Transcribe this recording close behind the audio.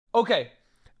Okay,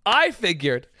 I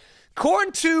figured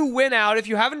Corn 2 went out. If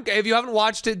you haven't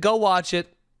watched it, go watch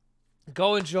it.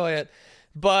 Go enjoy it.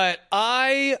 But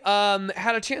I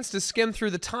had a chance to skim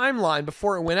through the timeline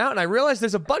before it went out, and I realized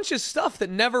there's a bunch of stuff that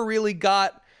never really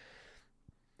got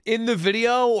in the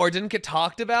video or didn't get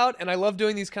talked about, and I love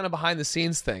doing these kind of behind the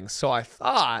scenes things. So I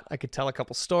thought I could tell a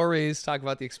couple stories, talk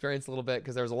about the experience a little bit,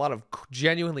 because there was a lot of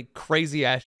genuinely crazy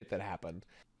ass shit that happened.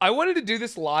 I wanted to do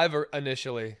this live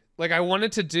initially. Like, I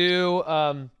wanted to do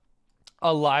a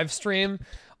live stream,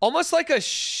 almost like a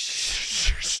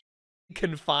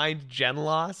confined gen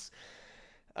loss,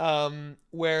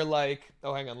 where like,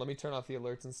 oh, hang on, let me turn off the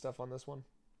alerts and stuff on this one.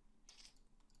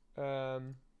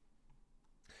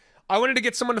 I wanted to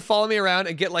get someone to follow me around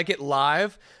and get like it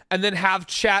live and then have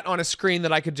chat on a screen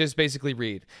that I could just basically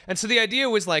read. And so the idea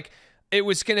was like, it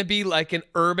was going to be like an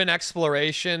urban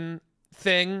exploration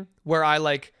thing where I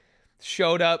like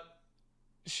showed up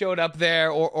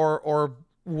there or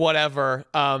whatever,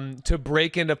 to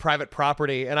break into private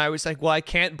property. And I was like, well, I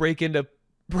can't break into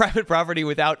private property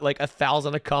without like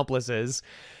 1,000 accomplices.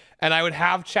 And I would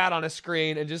have chat on a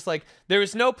screen and just like, there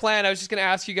was no plan. I was just going to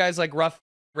ask you guys like rough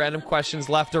random questions,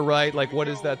 left or right, like what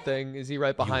is that thing? Is he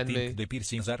right behind me? The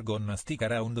piercings are gonna stick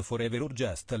around forever or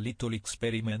just a little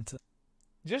experiment?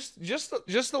 Just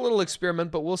a little experiment,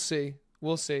 but we'll see.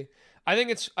 We'll see. I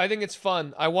think it's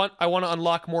fun. I want to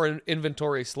unlock more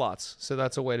inventory slots, so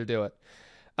that's a way to do it.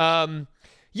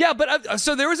 Yeah, but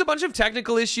so there was a bunch of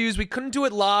technical issues. We couldn't do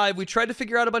it live. We tried to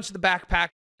figure out a bunch of the backpack.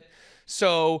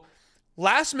 So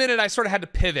last minute, I sort of had to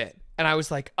pivot, and I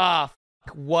was like,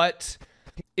 what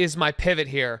is my pivot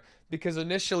here? Because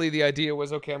initially the idea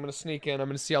was, okay, I'm going to sneak in, I'm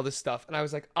going to see all this stuff. And I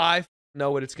was like, I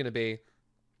know what it's going to be.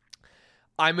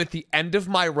 I'm at the end of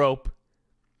my rope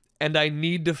and I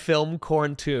need to film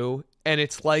Corn 2. And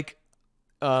it's like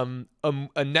a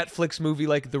Netflix movie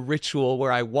like The Ritual,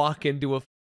 where I walk into a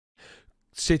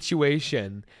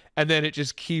situation and then it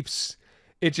just keeps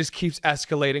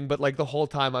escalating. But like the whole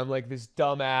time I'm like this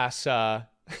dumbass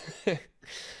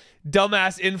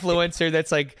influencer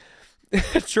that's like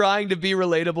trying to be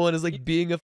relatable and is like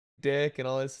being a dick and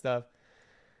all this stuff.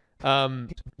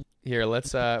 Here,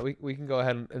 let's we can go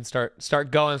ahead and start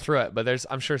going through it, but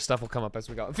I'm sure stuff will come up as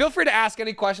we go. Feel free to ask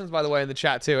any questions, by the way, in the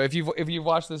chat too. If you've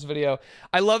watched this video,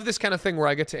 I love this kind of thing where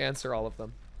I get to answer all of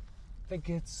them. I think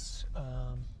it's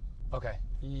okay.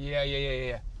 Yeah.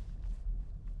 Here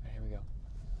we go.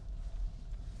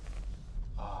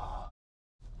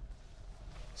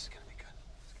 This is gonna be good.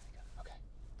 Okay.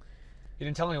 You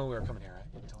didn't tell me when we were coming here, right?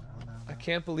 You didn't tell me. No. I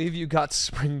can't believe you got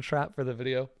Springtrap for the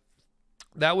video.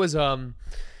 That was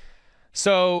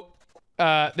so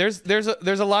there's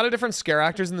a lot of different scare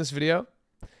actors in this video.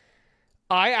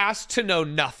 I asked to know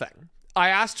nothing. I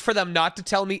asked for them not to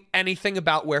tell me anything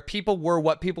about where people were,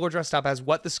 what people were dressed up as,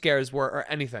 what the scares were, or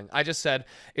anything. I just said,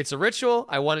 it's a ritual.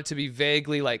 I want it to be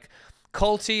vaguely like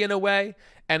culty in a way.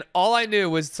 And all I knew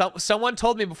was someone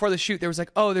told me before the shoot, there was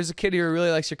like, oh, there's a kid here who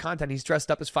really likes your content. He's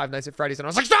dressed up as Five Nights at Freddy's. And I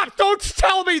was like, stop, don't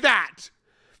tell me that.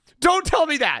 Don't tell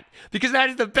me that, because that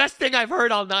is the best thing I've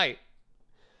heard all night.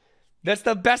 That's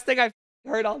the best thing I've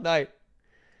heard all night.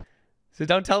 So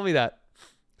don't tell me that.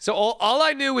 So all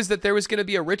I knew was that there was going to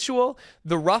be a ritual,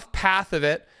 the rough path of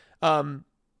it.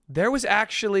 There was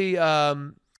actually, do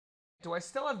I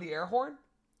still have the air horn?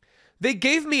 They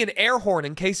gave me an air horn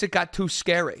in case it got too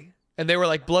scary. And they were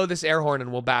like, blow this air horn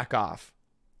and we'll back off.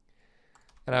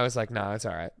 And I was like, no, it's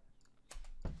all right.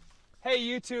 Hey,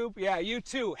 YouTube. Yeah, you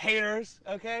too, haters,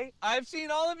 okay? I've seen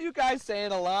all of you guys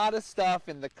saying a lot of stuff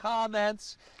in the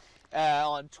comments,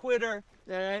 on Twitter,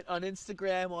 all right, on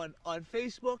Instagram, on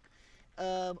Facebook,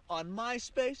 on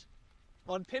MySpace,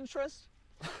 on Pinterest,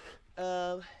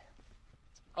 on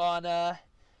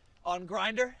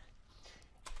Grindr.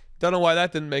 Don't know why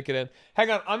that didn't make it in.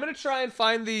 Hang on, I'm gonna try and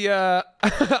find the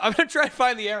I'm gonna try and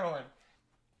find the air horn.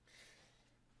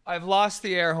 I've lost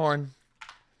the air horn.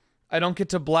 I don't get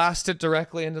to blast it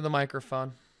directly into the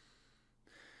microphone.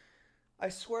 I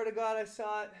swear to God I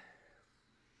saw it,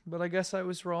 but I guess I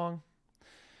was wrong.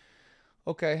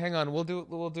 Okay, hang on. We'll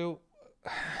do.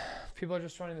 People are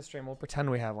just joining the stream. We'll pretend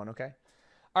we have one, okay?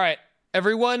 All right,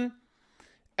 everyone,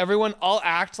 I'll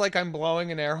act like I'm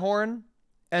blowing an air horn,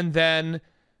 and then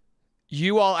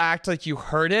you all act like you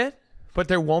heard it, but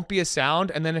there won't be a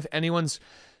sound. And then if anyone's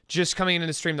just coming into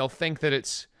the stream, they'll think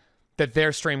that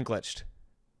their stream glitched.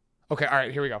 Okay, all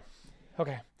right, here we go.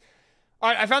 Okay. All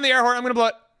right, I found the air horn. I'm going to blow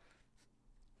it.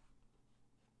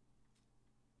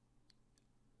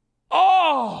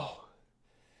 Oh!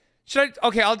 Should I?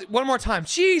 Okay, I'll do one more time.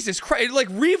 Jesus Christ, it like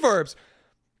reverbs.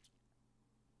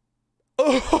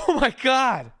 Oh my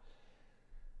God.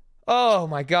 Oh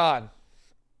my God.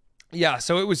 Yeah,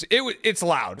 so it's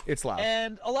loud. It's loud.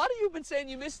 And a lot of you have been saying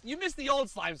you miss the old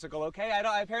Slimecicle, okay?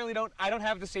 I apparently don't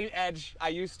have the same edge I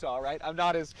used to, all right? I'm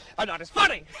not as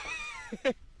funny.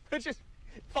 Which is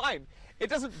fine. It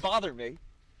doesn't bother me.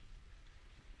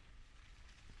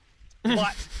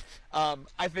 But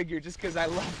I figure just because I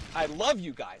love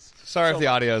you guys. Sorry if the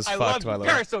audio is fucked, by the way.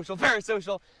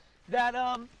 Parasocial, that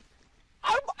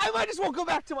I might as well go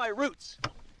back to my roots.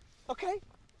 Okay?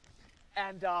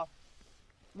 And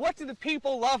what do the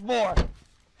people love more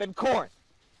than corn?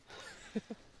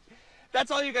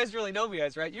 That's all you guys really know me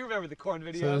as, right? You remember the corn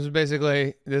video. So this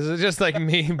is just like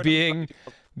me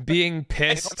being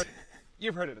pissed.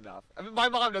 You've heard it enough. I mean, my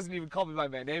mom doesn't even call me by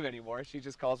my name anymore. She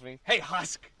just calls me, hey,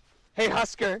 Husk. Hey,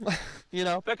 Husker. You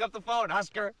know, pick up the phone,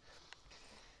 Husker.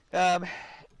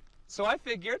 So I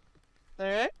figured, all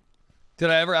right. Did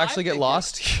I ever actually get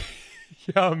lost?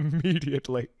 Yeah,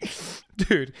 immediately.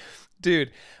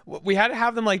 Dude, we had to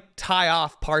have them like tie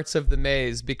off parts of the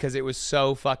maze because it was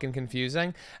so fucking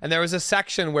confusing. And there was a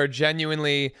section where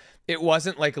genuinely it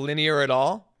wasn't like linear at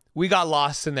all. We got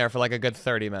lost in there for like a good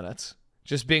 30 minutes.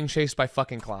 Just being chased by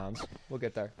fucking clowns. We'll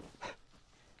get there.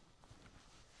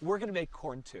 We're gonna make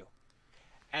corn too.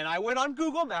 And I went on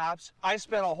Google Maps. I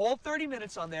spent a whole 30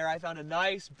 minutes on there. I found a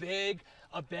nice, big,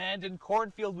 abandoned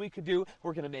cornfield we could do.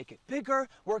 We're gonna make it bigger.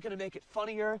 We're gonna make it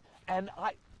funnier. And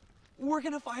we're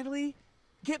gonna finally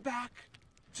get back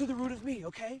to the root of me,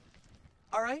 okay?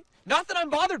 All right? Not that I'm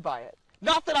bothered by it.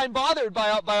 Not that I'm bothered by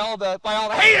all the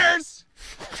haters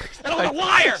and all the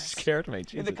liars scared me,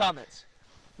 Jesus. in the comments.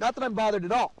 Not that I'm bothered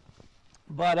at all.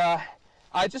 But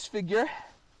I just figure,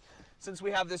 since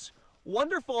we have this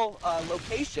wonderful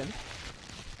location,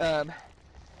 and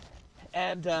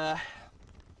I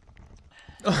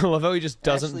love how he just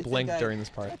doesn't blink during this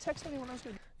part. Did I text anyone else?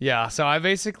 Yeah, so I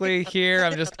basically here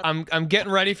I'm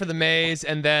getting ready for the maze,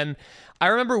 and then I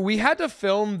remember we had to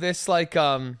film this like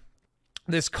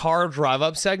this car drive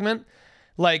up segment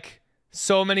like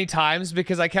so many times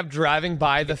because I kept driving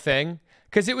by the thing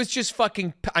because it was just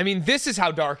fucking, I mean, this is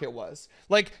how dark it was.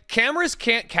 Like cameras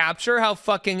can't capture how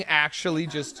fucking actually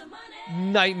just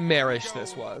nightmarish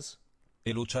this was.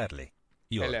 Hello Charlie.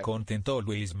 Your Hello. content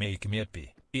always make me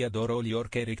happy. I adore all your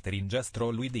character in Just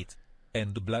Roll With It.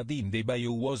 And Blood in the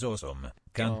Bayou was awesome.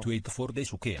 Can't wait for the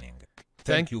suckening.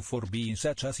 Thank you for being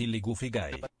such a silly goofy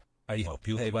guy. I hope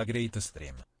you have a great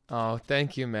stream. Oh,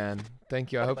 thank you, man.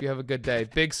 Thank you. I hope you have a good day.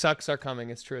 Big sucks are coming.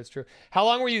 It's true. It's true. How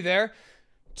long were you there?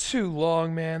 Too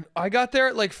long, man. I got there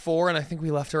at like 4, and I think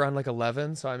we left around like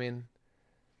 11. So I mean,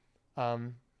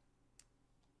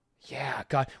 yeah.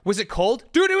 God, was it cold,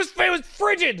 dude? It was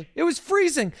frigid. It was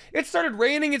freezing. It started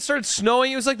raining. It started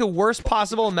snowing. It was like the worst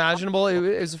possible imaginable.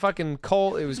 It was fucking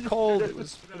cold. It was cold. It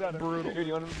was brutal. Here, do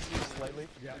you want to see you slightly?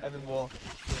 Yeah. And then we'll.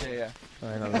 Yeah. All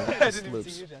right, no, I didn't even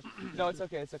see you, Jen. No, it's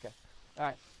okay. It's okay. All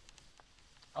right.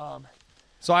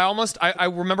 So I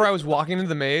remember I was walking into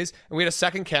the maze and we had a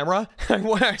second camera.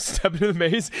 I stepped into the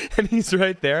maze and he's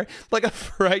right there, like a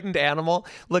frightened animal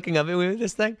looking up at me with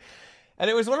this thing. And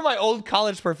it was one of my old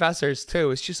college professors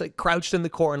too. It's just like crouched in the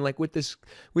corner, like with this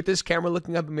camera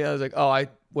looking up at me. I was like, oh, I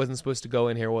wasn't supposed to go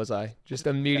in here, was I? Just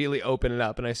immediately open it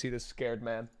up and I see this scared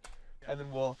man. And then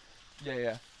we'll,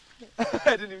 yeah.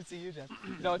 I didn't even see you, Jen.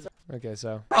 No, it's okay.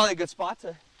 So probably a good spot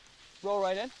to roll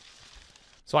right in.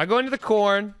 So I go into the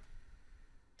corn.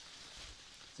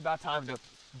 It's about time to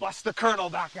bust the kernel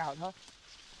back out, huh?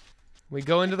 We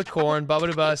go into the corn. Bubba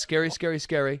da ba. Scary, scary,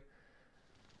 scary.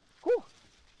 Whew.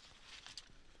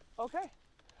 Okay.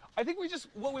 I think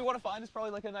what we want to find is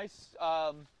probably like a nice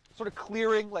sort of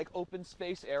clearing, like open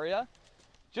space area,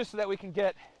 just so that we can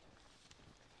get.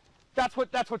 That's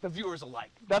what the viewers will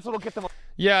like. That's what'll get them.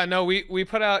 Yeah, no, we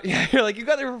put out. Yeah, you're like, you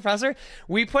got the professor.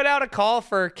 We put out a call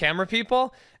for camera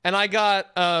people, and I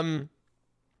got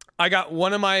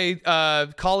one of my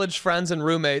college friends and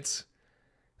roommates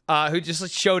who just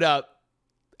like, showed up.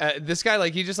 This guy,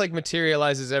 like, he just like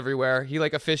materializes everywhere. He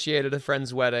like officiated a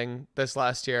friend's wedding this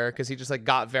last year because he just like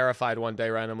got verified one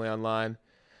day randomly online.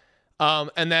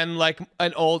 And then like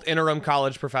an old interim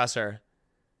college professor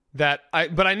but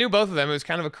I knew both of them. It was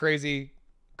kind of a crazy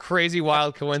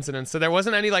wild coincidence. So there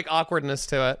wasn't any like awkwardness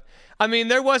to it. I mean,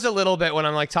 there was a little bit when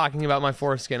I'm like talking about my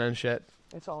foreskin and shit.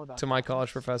 It's all about to my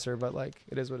college professor, but like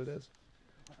it is what it is.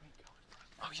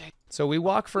 Oh yeah. So we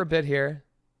walk for a bit here.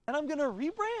 And I'm gonna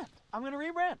rebrand. I'm gonna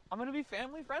be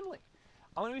family friendly.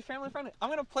 I'm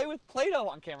gonna play with Play-Doh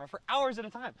on camera for hours at a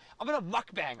time. I'm gonna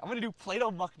mukbang. I'm gonna do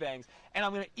Play-Doh mukbangs, and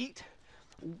I'm gonna eat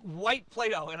white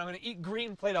Play-Doh, and I'm gonna eat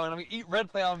green Play-Doh, and I'm gonna eat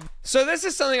red Play-Doh. So this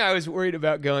is something I was worried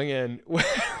about going in.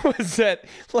 Was that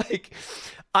like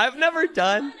I've never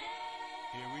done.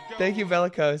 Thank you,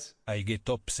 Bellicose. I get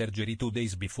top surgery 2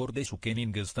 days before the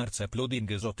scanning starts uploading,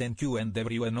 so thank you and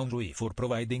everyone on Joy for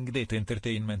providing that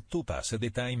entertainment to pass the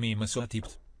time. I'm so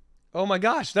tipped. Oh my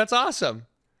gosh, that's awesome.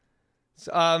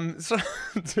 So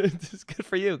it's good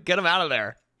for you. Get them out of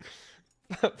there.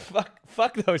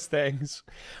 fuck those things.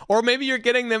 Or maybe you're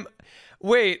getting them.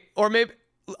 Wait, or maybe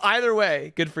either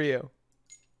way, good for you.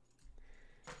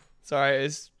 Sorry,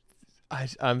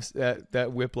 I'm that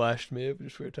whiplashed me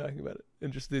just we were talking about it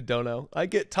and just don't know. I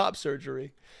get top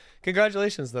surgery.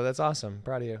 Congratulations though, that's awesome.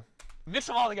 Proud of you. Mix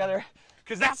them all together,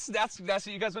 because that's what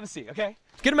you guys want to see. Okay.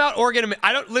 Get them out or get them.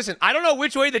 I don't know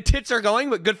which way the tits are going,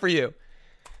 but good for you.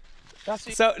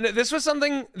 So this was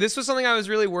something I was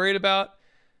really worried about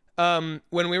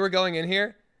when we were going in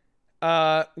here.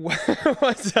 I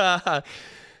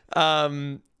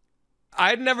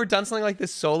had never done something like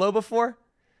this solo before.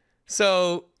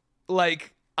 So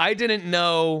like I didn't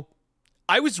know,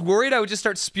 I was worried I would just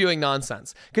start spewing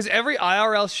nonsense, because every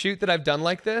IRL shoot that I've done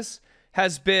like this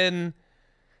has been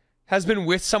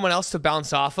with someone else to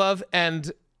bounce off of,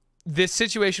 and this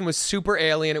situation was super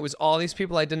alien. It was all these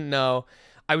people I didn't know.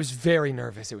 I was very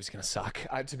nervous it was gonna suck.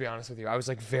 To be honest with you, I was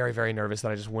like very, very nervous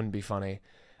that I just wouldn't be funny.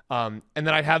 And then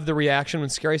I'd have the reaction when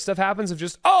scary stuff happens of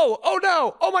just, oh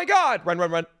no, oh my God,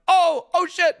 run, oh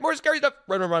shit, more scary stuff,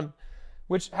 run,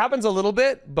 which happens a little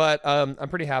bit, but I'm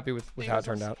pretty happy with how it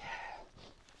turned out.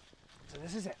 So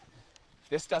this is it.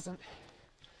 This doesn't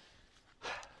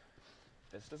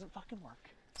fucking work.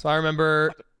 So I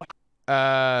remember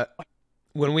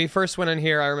when we first went in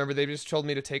here, I remember they just told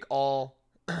me to take all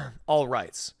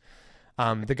rights.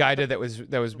 The guy that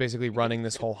was basically running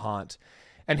this whole haunt.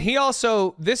 And he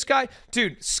also, this guy,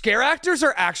 dude, scare actors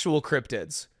are actual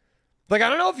cryptids. Like, I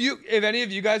don't know if any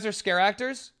of you guys are scare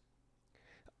actors.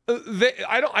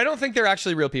 I don't think they're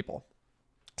actually real people.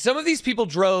 Some of these people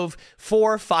drove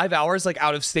 4 or 5 hours like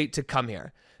out of state to come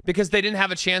here because they didn't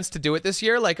have a chance to do it this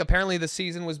year. Like apparently the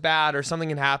season was bad or something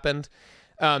had happened.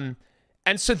 And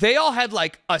so they all had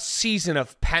like a season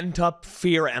of pent up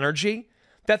fear energy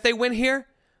that they went here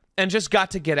and just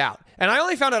got to get out. And I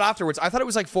only found out afterwards. I thought it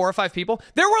was like 4 or 5 people.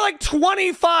 There were like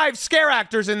 25 scare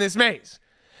actors in this maze,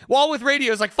 all with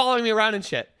radios like following me around and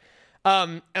shit.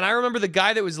 And I remember the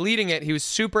guy that was leading it, he was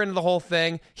super into the whole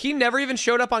thing. He never even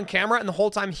showed up on camera, and the whole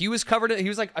time he was covered in, he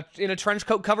was like in a trench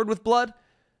coat covered with blood.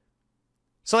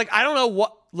 So like, I don't know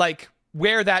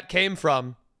where that came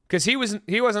from, because he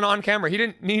wasn't on camera. He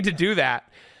didn't need to do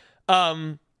that.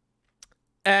 And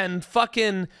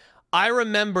fucking, I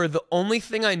remember the only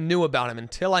thing I knew about him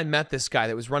until I met this guy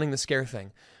that was running the scare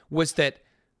thing was that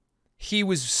he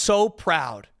was so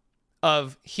proud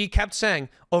of, he kept saying,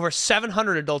 over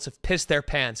 700 adults have pissed their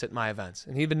pants at my events.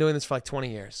 And he'd been doing this for like 20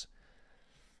 years.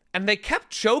 And they kept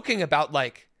joking about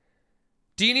like,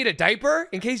 do you need a diaper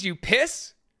in case you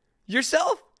piss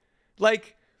yourself?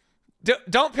 Like,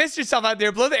 don't piss yourself out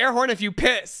there. Blow the air horn if you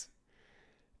piss.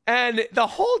 And the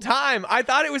whole time, I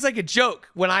thought it was like a joke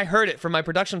when I heard it from my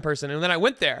production person. And then I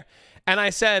went there and I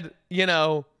said, you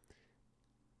know,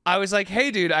 I was like,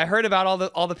 hey, dude, I heard about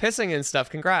all the pissing and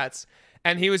stuff. Congrats.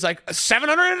 And he was like,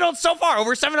 700 adults so far,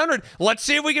 over 700. Let's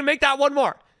see if we can make that one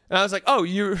more. And I was like, oh,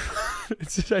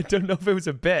 I don't know if it was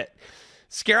a bit.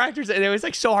 Scare actors, and it was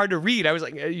like so hard to read. I was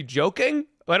like, are you joking?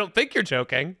 Well, I don't think you're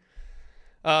joking.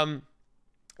 And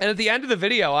at the end of the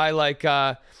video,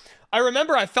 I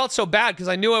remember I felt so bad because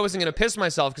I knew I wasn't going to piss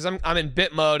myself because I'm in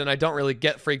bit mode and I don't really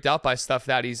get freaked out by stuff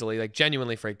that easily, like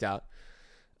genuinely freaked out.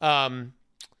 And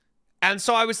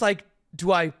so I was like,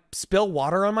 do I spill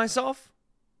water on myself?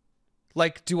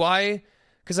 Like,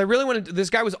 because I really wanted, this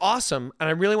guy was awesome, and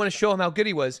I really want to show him how good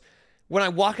he was. When I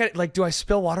walk at it, like, do I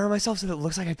spill water on myself so that it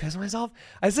looks like I pissed myself?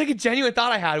 It's like a genuine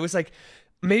thought I had. It was like,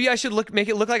 maybe I should make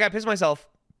it look like I pissed myself,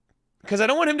 because I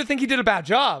don't want him to think he did a bad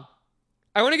job.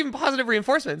 I want to give him positive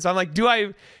reinforcement. So I'm like, do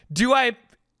I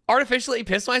artificially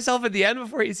piss myself at the end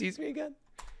before he sees me again?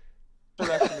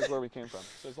 Direction is where we came from.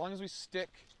 So as long as we stick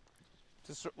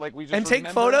to, like, we just and take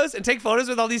photos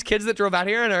with all these kids that drove out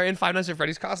here and are in Five Nights at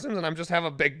Freddy's costumes, and I'm just have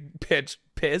a big piss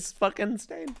fucking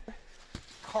stain.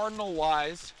 Cardinal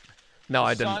wise. No,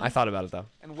 I didn't. I thought about it though.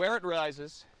 And where it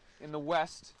rises in the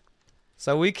west.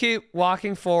 So we keep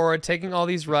walking forward, taking all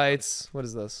these rights. What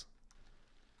is this?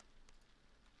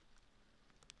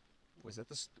 Was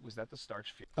that the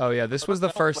starch field? Oh yeah, this was the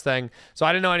first thing. So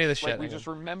I didn't know any of this shit. We just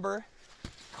remember,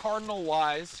 cardinal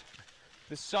wise,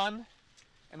 the sun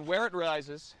and where it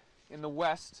rises in the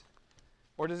west,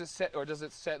 or does it set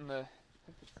in the?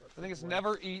 I think it's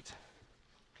never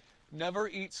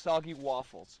eat soggy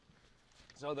waffles.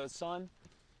 So the sun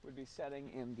would be setting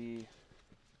in the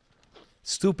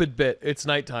Stupid bit. It's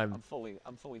nighttime. I'm fully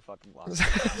fucking lost.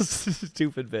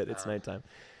 Stupid bit. It's nighttime.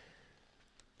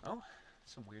 Oh,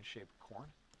 some weird shaped corn.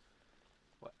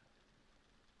 What?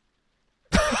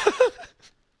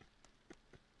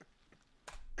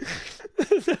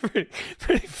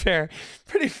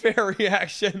 pretty fair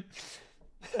reaction.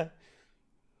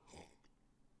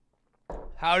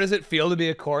 How does it feel to be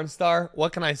a corn star?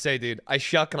 What can I say, dude? I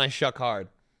shuck and I shuck hard.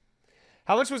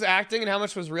 How much was acting and how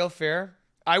much was real fear?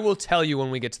 I will tell you when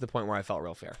we get to the point where I felt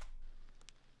real fear.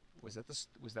 Was that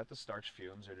the starch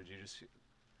fumes, or did you just see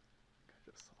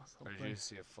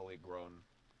a fully grown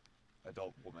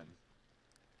adult woman?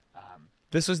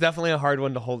 This was definitely a hard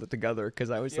one to hold it together because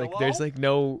I was like, there's like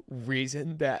no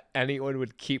reason that anyone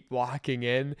would keep walking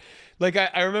in. Like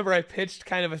I remember I pitched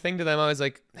kind of a thing to them. I was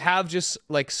like, have just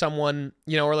like someone,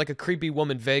 you know, or like a creepy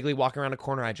woman vaguely walking around a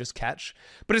corner I just catch.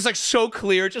 But it's like so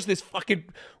clear, just this fucking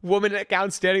woman in a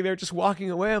gown standing there just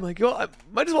walking away. I'm like, yo, I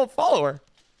might as well follow her.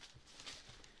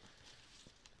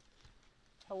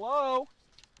 Hello?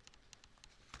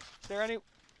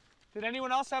 Did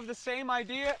anyone else have the same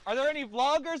idea? Are there any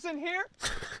vloggers in here?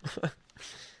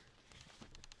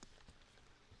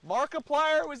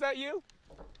 Markiplier, was that you?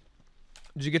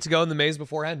 Did you get to go in the maze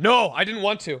beforehand? No, I didn't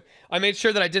want to. I made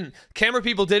sure that I didn't. Camera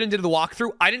people did and did the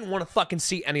walkthrough. I didn't want to fucking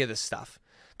see any of this stuff.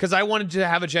 Because I wanted to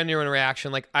have a genuine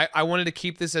reaction. Like, I wanted to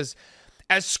keep this as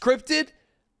scripted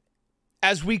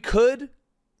as we could.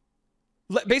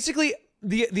 Basically,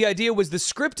 the idea was the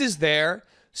script is there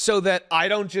so that I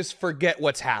don't just forget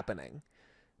what's happening.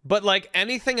 But like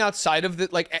anything outside of the,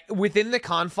 like within the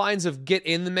confines of get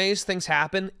in the maze, things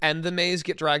happen, and the maze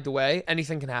get dragged away,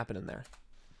 anything can happen in there.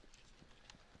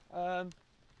 Okay.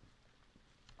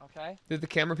 Did the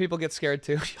camera people get scared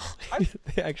too?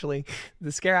 They actually,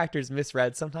 the scare actors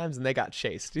misread sometimes and they got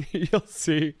chased. You'll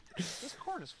see. This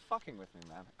corn is fucking with me,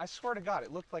 man. I swear to God,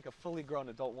 it looked like a fully grown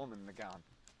adult woman in a gown.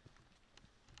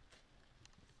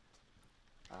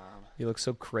 You look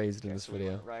so crazed in this so we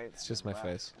video. went right It's just and my left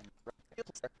face.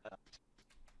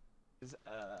 This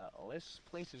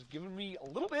place is giving me a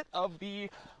little bit of the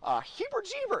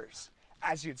heeber-jeebers,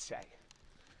 as you'd say.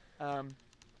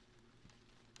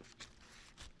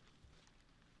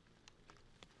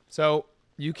 So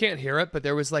you can't hear it, but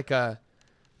there was like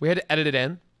we had to edit it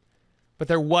in, but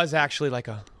there was actually like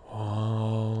a,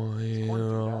 oh,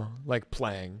 yeah, like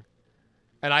playing.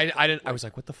 And I was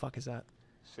like, what the fuck is that?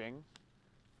 Sing.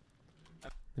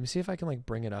 Let me see if I can like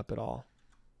bring it up at all.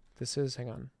 This is, hang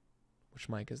on. Which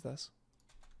mic is this?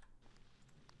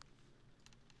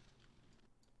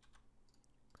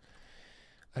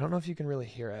 I don't know if you can really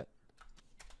hear it.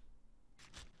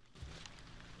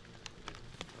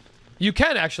 You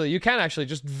can actually,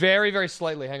 just very, very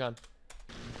slightly. Hang on.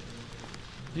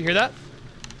 You hear that?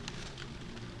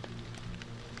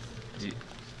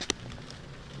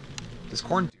 Does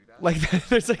corn do that? Like,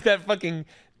 there's like that fucking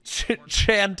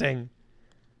chanting.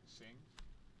 Sing?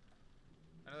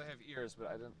 I know they have ears, but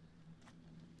I didn't.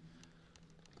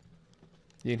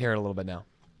 You can hear it a little bit now.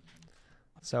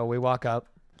 So we walk up.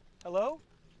 Hello?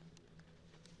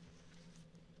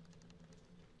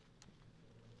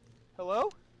 Hello?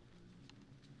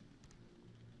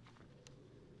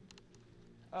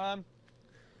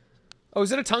 Oh,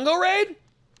 is it a Tungo raid?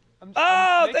 I'm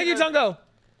Thank you, making a Tungo.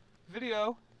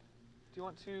 Video. Do you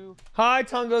want to? Hi,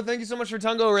 Tungo. Thank you so much for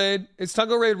Tungo raid. Is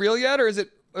Tungo raid real yet, or is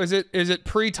it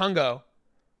pre-Tungo?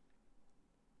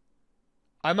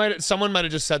 Someone might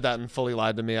have just said that and fully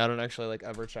lied to me. I don't actually like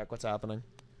ever check what's happening.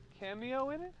 Cameo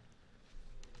in it?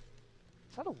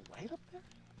 Is that a light up there?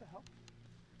 What the hell?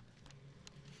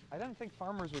 I didn't think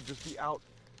farmers would just be out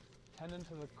tending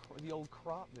to the old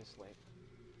crop this late.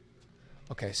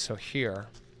 Okay, so here.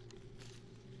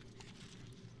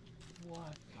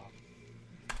 What?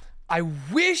 I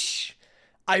wish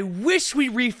we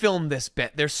refilmed this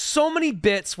bit. There's so many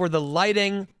bits where the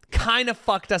lighting kind of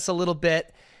fucked us a little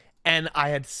bit, and I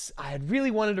had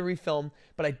really wanted to refilm,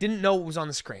 but I didn't know what was on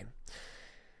the screen.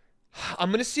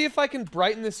 I'm gonna see if I can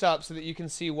brighten this up so that you can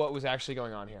see what was actually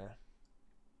going on here.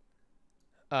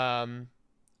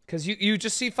 Because you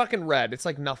just see fucking red. It's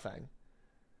like nothing.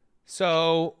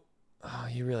 So, oh,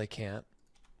 you really can't.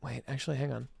 Wait, actually,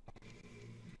 hang on.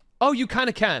 Oh, you kind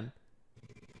of can.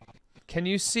 Can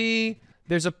you see?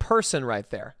 There's a person right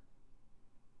there.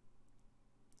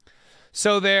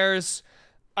 So there's,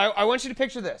 I want you to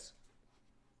picture this.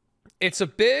 It's a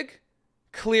big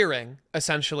clearing,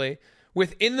 essentially,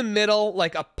 within the middle,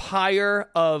 like a pyre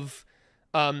of,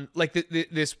 like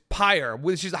this pyre,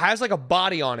 which has like a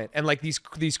body on it, and like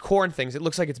these corn things. It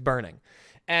looks like it's burning.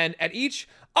 And at each,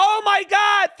 oh my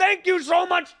God, thank you so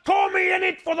much, Tommy in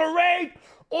it for the raid.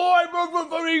 Oh, I broke my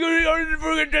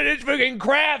fucking it's freaking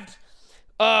craft.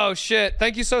 Oh shit!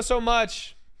 Thank you so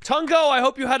much, Tungo. I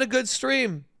hope you had a good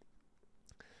stream.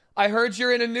 I heard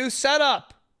you're in a new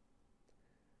setup.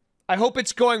 I hope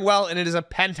it's going well and it is a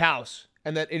penthouse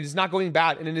and that it is not going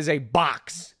bad and it is a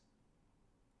box.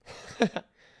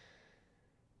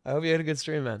 I hope you had a good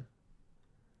stream, man.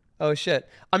 Oh shit.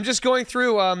 I'm just going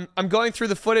through I'm going through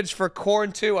the footage for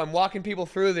Corn 2. I'm walking people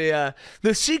through the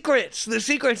secrets and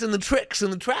the tricks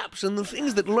and the traps and the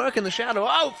things that lurk in the shadow.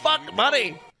 Oh fuck,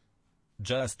 buddy.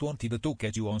 Just wanted to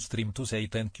catch you on stream to say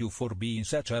thank you for being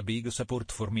such a big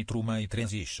support for me through my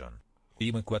transition.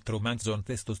 I'm 4 months on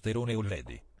testosterone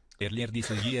already. Earlier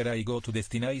this year I got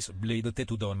Destiny's blade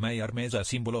tattooed on my arm as a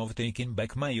symbol of taking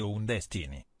back my own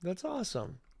destiny. That's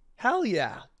awesome. Hell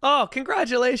yeah. Oh,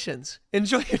 congratulations.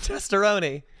 Enjoy your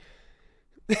testosterone.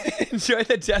 Enjoy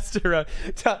the testosterone.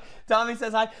 Tommy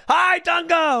says hi. Hi,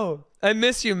 Dungo! I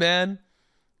miss you, man.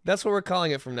 That's what we're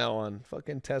calling it from now on.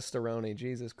 Fucking testosterone.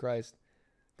 Jesus Christ.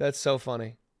 That's so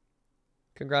funny.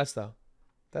 Congrats, though.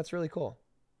 That's really cool.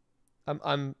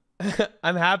 I'm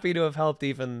I'm happy to have helped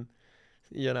even,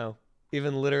 you know,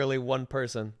 even literally one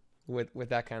person with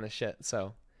that kind of shit.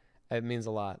 So it means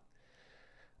a lot.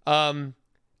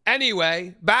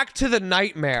 Anyway, back to the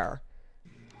nightmare.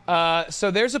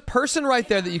 So there's a person right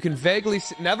there that you can vaguely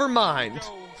see. Never mind.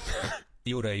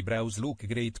 Your eyebrows look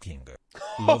great, King.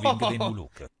 Loving the new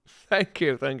look. Thank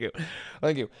you, thank you,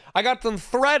 thank you. I got them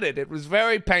threaded. It was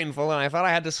very painful, and I thought I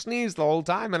had to sneeze the whole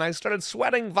time, and I started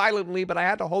sweating violently, but I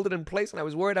had to hold it in place, and I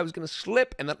was worried I was going to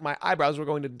slip, and that my eyebrows were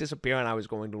going to disappear, and I was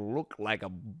going to look like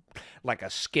a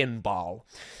skin ball.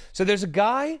 So there's a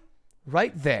guy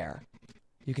right there.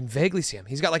 You can vaguely see him.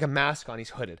 He's got like a mask on.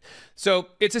 He's hooded. So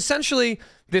it's essentially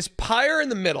this pyre in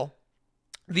the middle,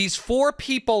 these 4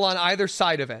 people on either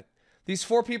side of it. These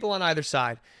 4 people on either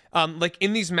side, like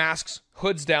in these masks,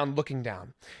 hoods down, looking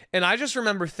down. And I just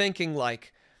remember thinking,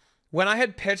 like, when I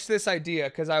had pitched this idea,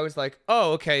 because I was like,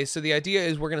 oh, okay, so the idea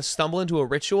is we're going to stumble into a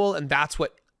ritual, and that's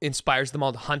what inspires them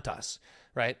all to hunt us,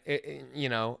 right? You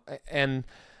know, and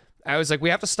I was like, we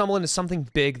have to stumble into something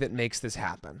big that makes this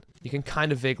happen. You can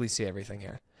kind of vaguely see everything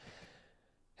here.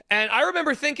 And I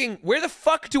remember thinking, where the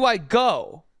fuck do I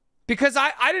go? Because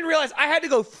I didn't realize I had to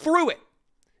go through it.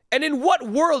 And in what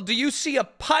world do you see a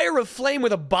pyre of flame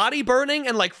with a body burning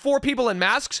and like 4 people in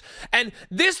masks? And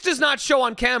this does not show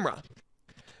on camera.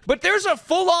 But there's a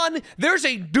full-on, there's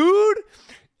a dude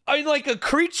in like a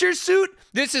creature suit.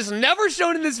 This is never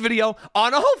shown in this video,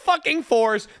 on all fucking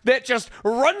 4s that just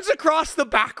runs across the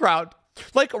background.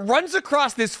 Like runs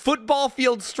across this football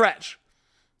field stretch.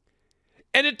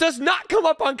 And it does not come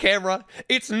up on camera.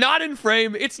 It's not in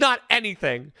frame. It's not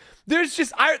anything. There's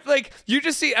just, you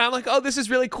just see, and I'm like, oh, this is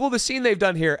really cool, the scene they've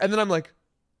done here. And then I'm like,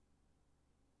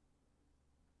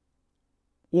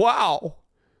 wow.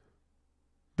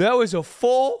 That was a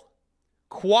full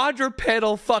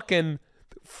quadrupedal fucking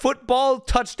football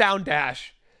touchdown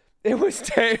dash. It was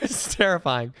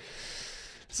terrifying.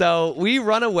 So we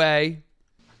run away.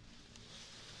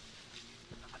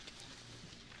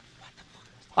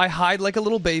 I hide like a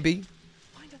little baby.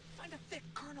 Find a thick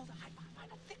kernel to hide behind.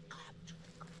 Find a thick cob.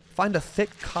 Find a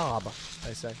thick cob,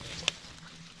 I say.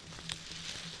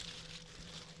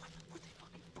 Were they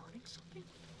fucking burning something?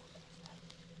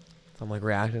 So I'm like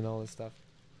reacting to all this stuff.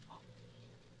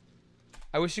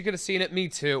 I wish you could have seen it. Me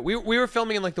too. We were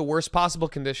filming in like the worst possible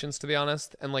conditions, to be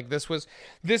honest. And like this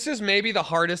is maybe the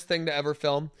hardest thing to ever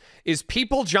film, is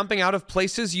people jumping out of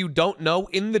places you don't know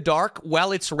in the dark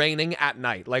while it's raining at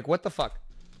night. Like, what the fuck?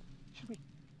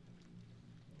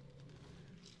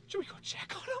 Should we go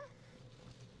check on him?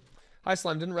 Hi,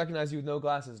 Slime. Didn't recognize you with no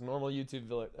glasses. Normal YouTube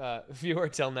viewer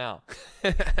till now.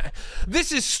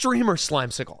 This is streamer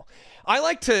Slimecicle. I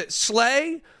like to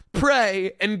slay,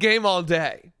 pray, and game all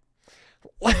day.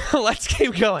 Let's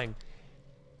keep going.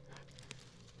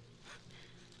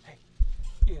 Hey,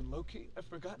 Ian, low-key, I've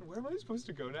forgotten. Where am I supposed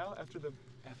to go now after the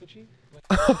effigy?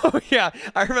 Oh, yeah.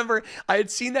 I remember I had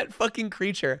seen that fucking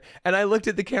creature, and I looked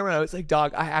at the camera, and I was like,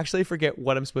 dog, I actually forget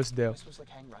what I'm supposed to do. Am I supposed to, like,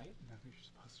 hang right? No, you're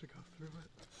supposed to go through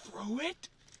it. Through it?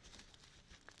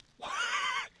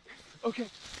 Okay.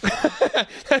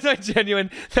 That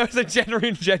was a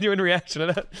genuine reaction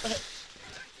to that.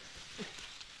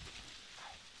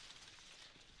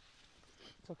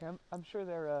 It's okay. I'm sure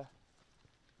they're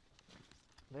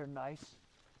nice.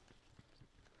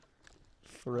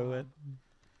 Through it.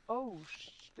 Oh,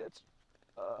 shit.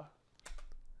 I'm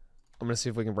gonna see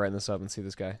if we can brighten this up and see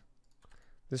this guy.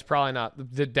 This is probably not,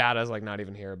 the data's like not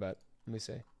even here, but let me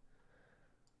see.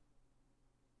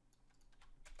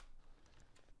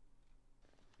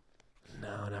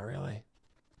 No, not really.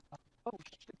 Oh,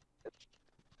 shit.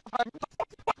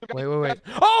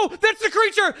 wait. Oh, that's the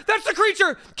creature! That's the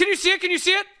creature! Can you see it? Can you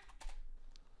see it?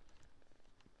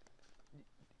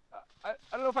 I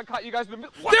don't know if I caught you guys. There he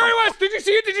was! Did you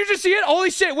see it? Did you just see it? Holy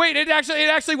shit! Wait, it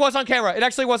actually was on camera. It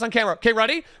actually was on camera. Okay,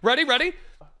 ready? Ready? Ready?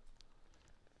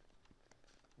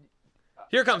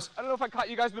 Here it comes. I don't know if I caught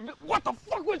you guys. What the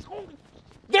fuck was?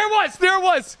 There it was! There it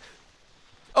was!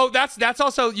 Oh, that's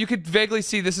also, you could vaguely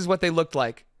see this is what they looked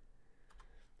like.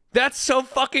 That's so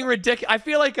fucking ridiculous. I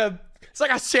feel like it's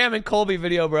like a Sam and Colby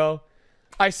video, bro.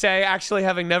 I say, actually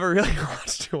having never really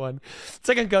watched one. It's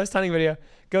like a ghost hunting video.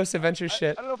 Ghost adventure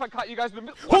shit. I don't know if I caught you guys.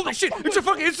 Holy shit! It's a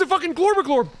fucking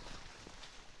Glorbaglorb!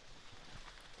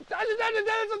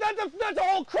 That's a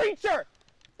whole creature!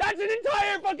 That's an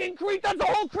entire fucking creature! That's a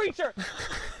whole creature!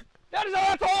 That's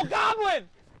a whole goblin!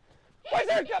 Where's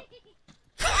there?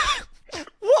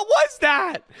 What was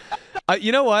that?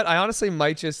 You know what? I honestly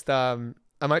might just I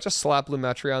might just slap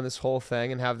Lumetri on this whole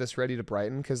thing and have this ready to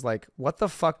brighten, because like, what the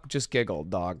fuck just giggled,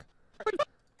 dog?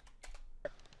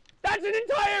 That's an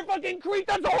entire fucking creature!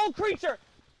 That's a whole creature!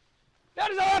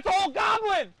 That's a whole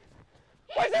goblin!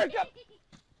 Where's there?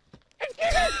 It's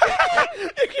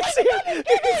giggling! You can see it!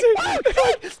 You can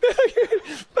see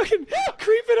it! Fucking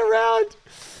creeping around!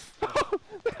 Oh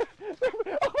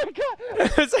my god!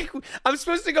 It's like, I'm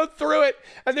supposed to go through it,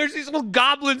 and there's these little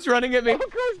goblins running at me. Oh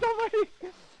god, somebody!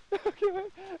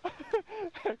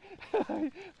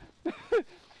 Okay,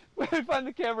 let me find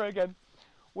the camera again.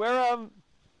 Where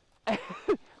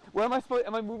where am I supposed?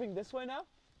 Am I moving this way now?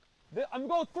 I'm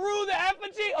going through the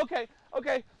effigy. Okay,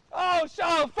 okay. Oh,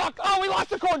 fuck! Oh, we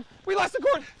lost the cord. We lost the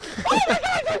cord. Oh my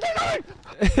god! What's going on?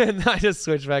 And I just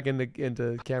switched back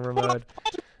into camera mode.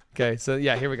 Okay, so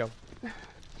yeah, here we go.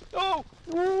 Oh,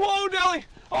 whoa, Nelly!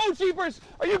 Oh, jeepers!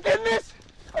 Are you getting this?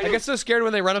 I get so scared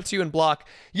when they run up to you and block.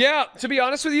 Yeah, to be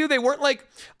honest with you, they weren't like,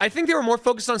 I think they were more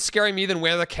focused on scaring me than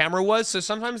where the camera was. So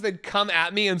sometimes they'd come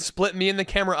at me and split me and the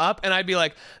camera up, and I'd be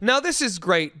like, now this is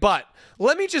great, but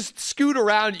let me just scoot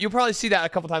around. You'll probably see that a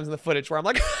couple times in the footage where I'm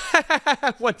like,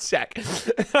 1 sec.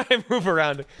 I move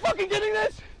around. Fucking getting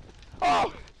this?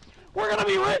 Oh, we're gonna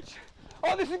be rich.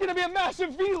 Oh, this is gonna be a massive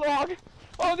vlog.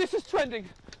 Oh, this is trending.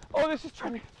 Oh, this is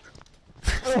trending.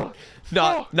 Oh.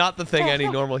 Not the thing any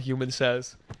normal human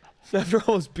says. After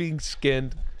almost being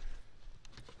skinned.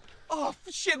 Oh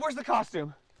shit! Where's the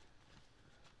costume?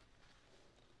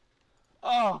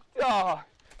 Oh, oh.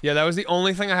 Yeah, that was the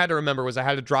only thing I had to remember, was I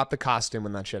had to drop the costume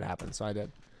when that shit happened, so I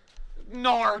did.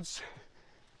 Nards.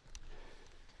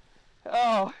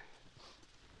 Oh.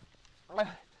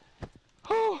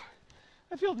 Oh.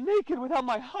 I feel naked without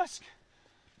my husk.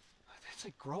 That's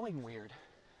like growing weird.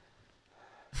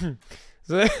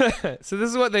 So this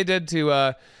is what they did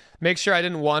to make sure I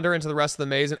didn't wander into the rest of the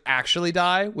maze and actually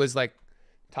die, was like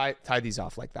tie these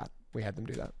off like that. We had them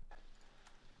do that.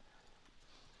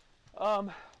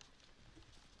 Oh.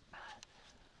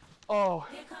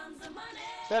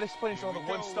 That explains all the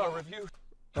 1-star reviews.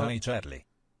 Hi Charlie.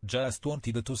 Just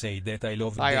wanted to say that I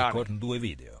love the Corn 2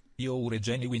 video. You're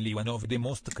genuinely one of the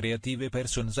most creative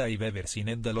persons I've ever seen,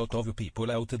 and a lot of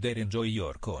people out there enjoy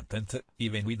your content,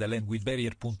 even with a language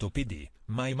barrier. PD.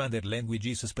 My mother language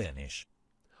is Spanish.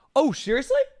 Oh,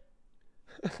 seriously?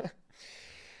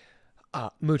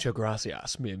 Mucho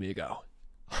gracias, mi amigo.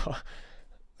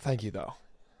 Thank you, though.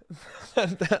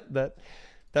 that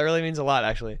really means a lot,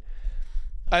 actually.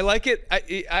 I like it.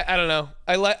 I don't know.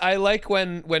 I like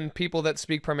when people that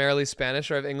speak primarily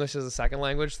Spanish or have English as a second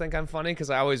language think I'm funny, because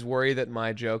I always worry that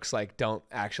my jokes like don't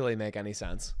actually make any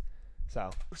sense. So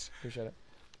appreciate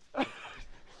it.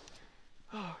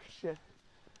 Oh shit.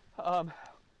 Hello?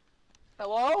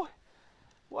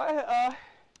 What?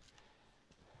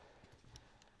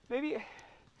 Maybe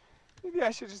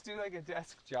I should just do like a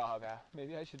desk job.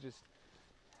 Maybe I should just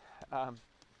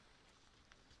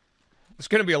There's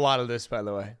gonna be a lot of this, by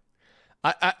the way.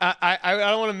 I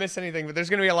don't want to miss anything, but there's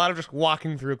gonna be a lot of just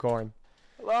walking through corn.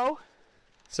 Hello?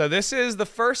 So this is the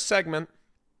first segment.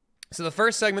 So the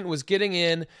first segment was getting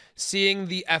in, seeing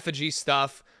the effigy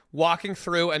stuff, walking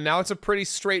through, and now it's a pretty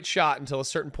straight shot until a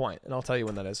certain point, and I'll tell you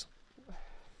when that is.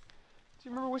 Do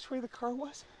you remember which way the car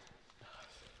was? I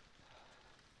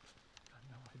have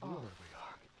no idea where we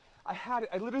are. I had it.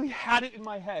 I literally had it in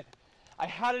my head. I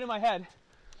had it in my head.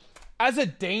 As a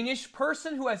Danish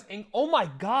person who has oh my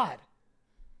god.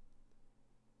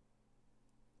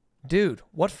 Dude,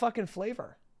 what fucking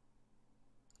flavor?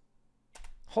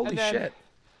 Holy shit.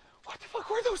 What the fuck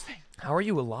were those things? How are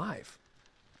you alive?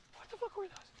 What the fuck were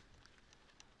those?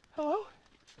 Hello?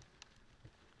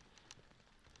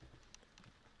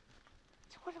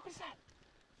 What is that?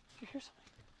 Do you hear something?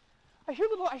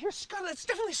 I hear scuttle. It's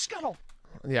definitely scuttle.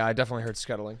 Yeah, I definitely heard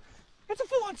scuttling. It's a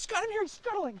full-on scuttle. I'm hearing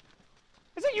scuttling.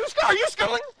 Is it you, Are you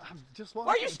scuttling? I'm just walking.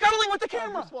 Why are you scuttling with the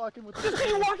camera? I'm just walking with the Just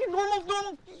camera. you walking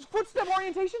normal footstep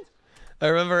orientations? I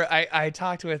remember I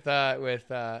talked with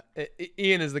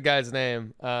Ian is the guy's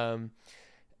name, and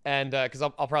because I'll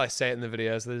probably say it in the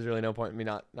video, so there's really no point in me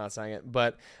not saying it.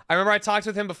 But I remember I talked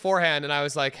with him beforehand, and I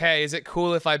was like, "Hey, is it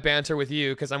cool if I banter with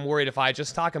you? Because I'm worried if I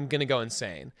just talk, I'm gonna go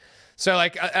insane." So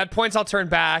like at points I'll turn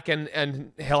back,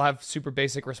 and he'll have super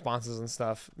basic responses and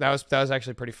stuff. That was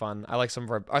actually pretty fun. I like some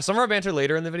of our banter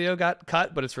later in the video got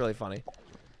cut, but it's really funny.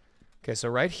 Okay, so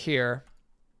right here,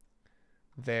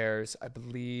 there's I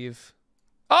believe.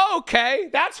 Oh, okay,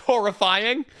 that's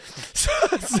horrifying.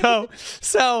 So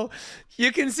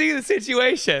you can see the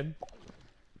situation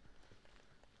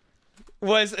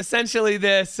was essentially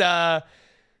this.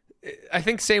 I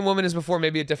think same woman as before,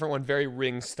 maybe a different one, very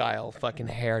Ring style, fucking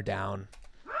hair down.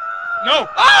 No!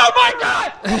 Oh my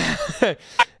God!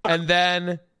 And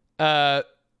then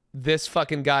this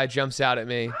fucking guy jumps out at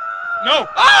me. No!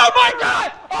 Oh my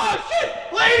God! Oh shit!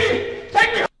 Lady!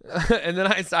 Take me! And then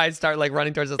I start like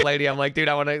running towards this lady. I'm like, dude,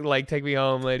 I want to like take me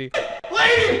home, lady.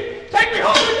 Lady! Take me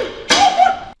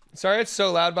home! Sorry, it's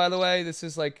so loud. By the way, this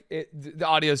is like the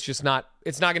audio's just not.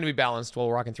 It's not going to be balanced while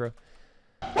we're walking through.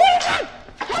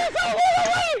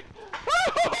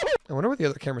 I wonder what the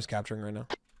other camera's capturing right now.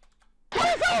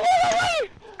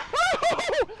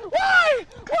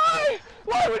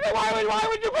 Why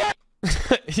would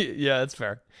you Yeah, that's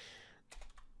fair.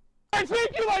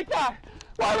 make you like that?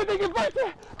 Why would they give birth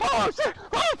to? Oh shit!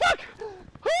 Oh fuck!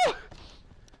 Oh!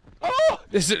 Oh!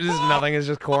 This is nothing. It's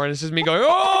just corn. It's just me going.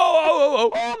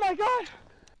 Oh! Oh my God!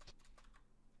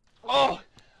 Oh!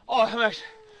 Oh, I'm actually.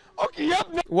 Okay, yep.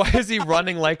 Why is he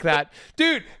running like that?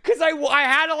 Dude, because I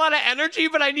had a lot of energy,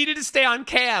 but I needed to stay on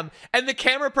cam. And the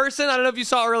camera person, I don't know if you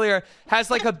saw earlier, has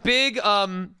like a big,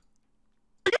 has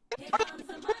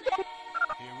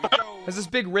this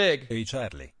big rig. Hey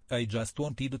Charlie, I just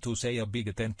wanted to say a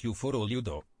big thank you for all you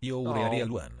do. You're a real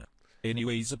one.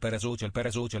 Anyways, parasocial.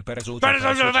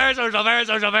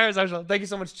 Thank you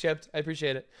so much, Chipped. I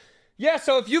appreciate it. Yeah,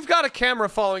 so if you've got a camera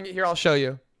following it here, I'll show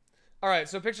you. All right,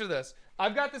 so picture this.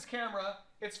 I've got this camera.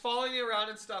 It's following me around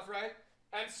and stuff, right?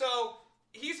 And so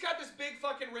he's got this big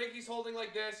fucking rig he's holding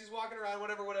like this. He's walking around,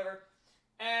 whatever.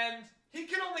 And he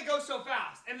can only go so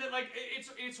fast. And then, like,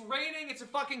 it's raining. It's a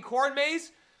fucking corn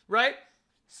maze, right?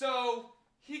 So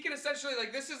he can essentially,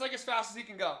 like, this is, like, as fast as he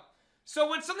can go. So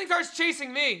when something starts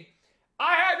chasing me,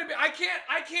 I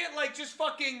can't just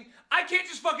fucking,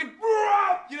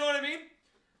 you know what I mean?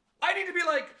 I need to be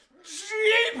like,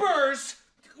 jeepers!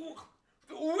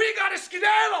 We got a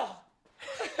skedaddle!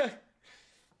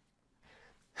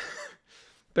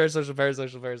 Very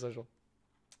social.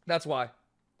 That's why.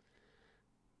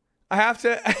 I have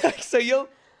to, so you'll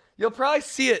probably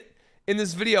see it in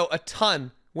this video a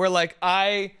ton, where like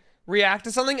I react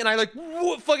to something and I like,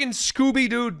 fucking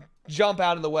Scooby-Doo jump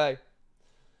out of the way.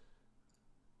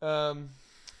 Here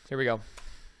we go.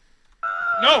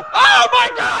 No! Oh my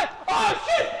God! Oh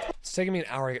shit! It's taking me an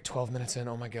hour to get 12 minutes in.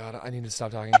 Oh my God, I need to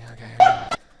stop talking. Okay.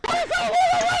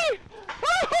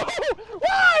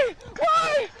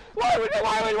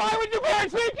 Why would your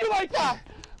parents make you like that?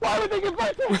 Why would they give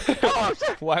birth to? Oh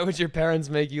shit! Why would your parents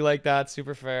make you like that?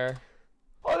 Super fair.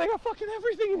 Oh, they got fucking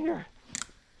everything in here.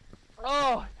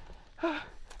 Oh.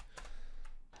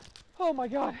 Oh my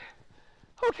God.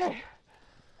 Okay.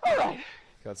 All right.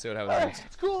 Let's see what happens next.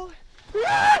 It's cool.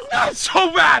 It's not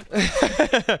so bad.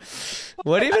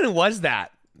 What even was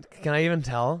that? Can I even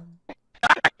tell?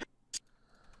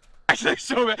 Actually,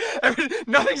 so bad. I mean,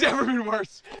 nothing's ever been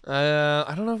worse.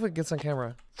 I don't know if it gets on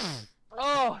camera.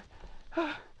 Oh.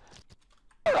 All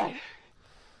right.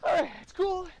 It's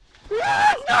cool.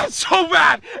 It's not so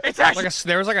bad. It's actually.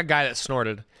 There was like a guy that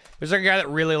snorted. There's like a guy that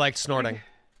really liked snorting.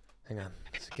 Hang on.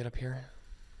 Let's get up here.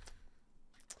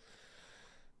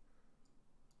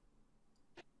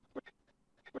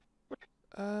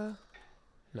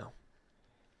 No.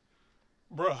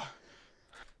 Bruh.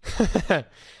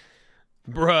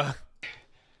 Bruh.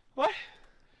 What?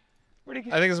 Where'd he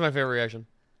get? I think this is my favorite reaction.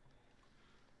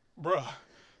 Bruh.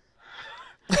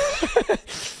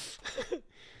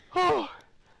 Oh.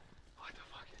 What the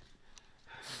fuck?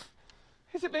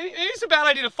 Is it maybe it's a bad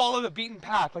idea to follow the beaten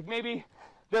path? Like maybe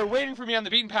they're waiting for me on the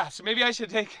beaten path, so maybe I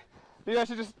should just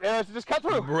cut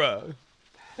through. Bruh.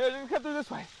 Just cut through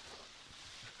this way.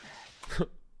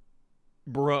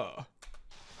 Bruh.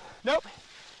 Nope.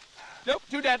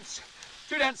 Too dense.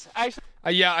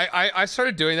 Yeah, I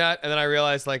started doing that, and then I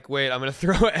realized, like, wait, I'm gonna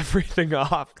throw everything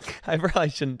off. I probably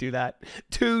shouldn't do that.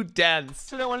 Too dense.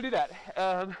 So I don't want to do that.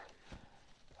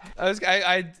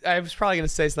 I was probably gonna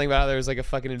say something about how there was like a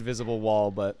fucking invisible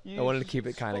wall, but I wanted to keep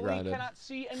it kind of grounded. You cannot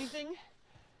see anything.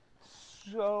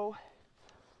 So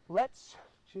let's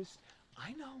just,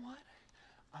 I know what,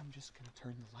 I'm just gonna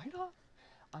turn the light off.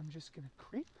 I'm just gonna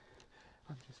creep.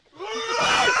 I'm just gonna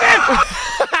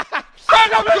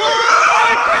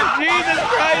Jesus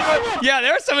Christ. Yeah,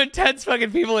 there are some intense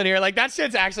fucking people in here. Like, that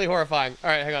shit's actually horrifying. All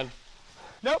right, hang on.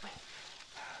 Nope.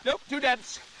 Nope, too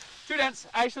dense. Too dense.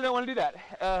 I actually don't want to do that.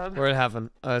 Where it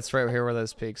happened? It's right here where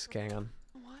those peaks. Okay, hang on.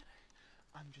 What?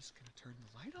 I'm just gonna turn the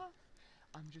light off.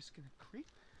 I'm just gonna creep.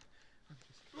 I'm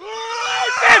just gonna...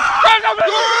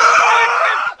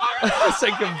 It's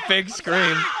like a big scream.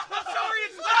 I'm sorry,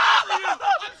 it's not for you. I'm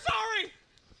sorry.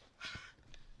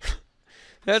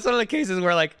 That's one of the cases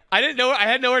where, like, I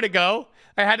had nowhere to go.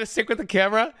 I had to stick with the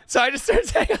camera, so I just started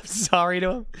saying I'm sorry to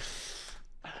him.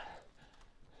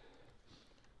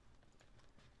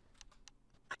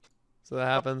 So that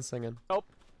happens, singing. Nope.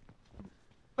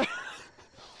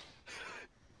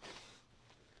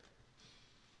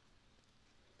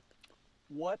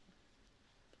 What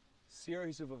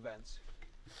series of events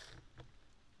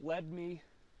led me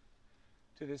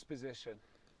to this position?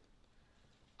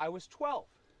 I was 12.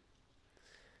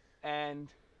 And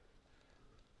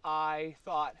I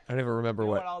thought, I don't even remember you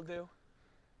know what. what I'll do?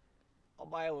 I'll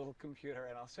buy a little computer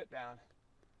and I'll sit down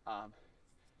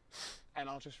and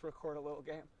I'll just record a little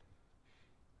game,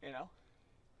 you know?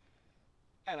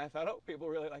 And I thought, oh, people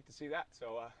really like to see that,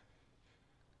 so,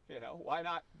 you know, why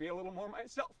not be a little more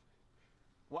myself?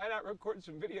 Why not record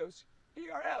some videos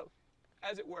IRL,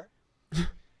 as it were?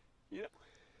 You know,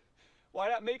 why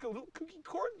not make a little cookie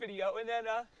corn video and then,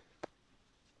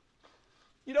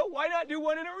 you know, why not do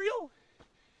one in a real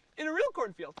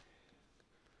cornfield?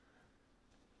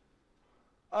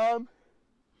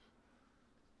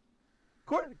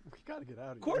 Corn, We gotta get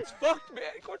out of here. corn's fucked, man.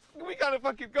 We gotta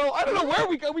fucking go. I don't know where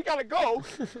we gotta go.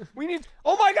 We need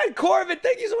Oh my God, Corbin!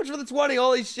 Thank you so much for the 20.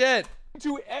 Holy shit!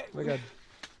 to Oh my God.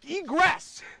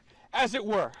 egress, as it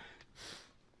were.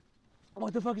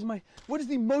 What the fuck is what is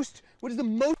the most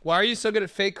Why are you so good at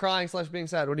fake crying / being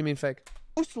sad? What do you mean fake?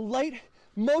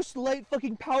 most light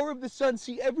fucking power of the sun,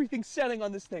 see everything setting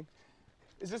on this thing.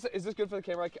 Is this good for the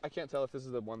camera? I can't tell if this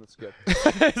is the one that's good.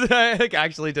 I like,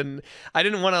 actually didn't. I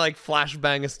didn't want to like flash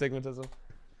bang astigmatism.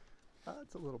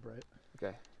 It's a little bright.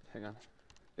 Okay, hang on.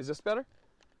 Is this better?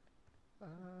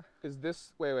 Is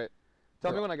this, wait.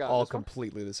 Tell me when I got it. All This one?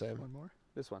 completely the same. One more.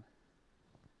 This one.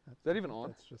 Is that even on?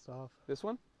 That's just off. This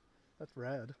one? That's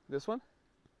red. This one?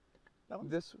 That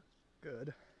one's This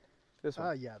good. This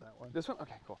one? Yeah, that one. This one?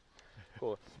 Okay, cool.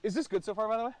 Cool. Is this good so far,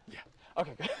 by the way? Yeah.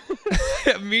 Okay,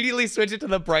 good. Immediately switch it to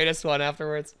the brightest one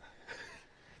afterwards.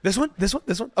 This one? This one?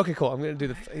 This one? Okay, cool. I'm gonna do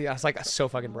the. Yeah, it's like so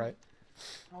fucking bright.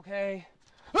 Okay.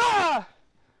 Ah!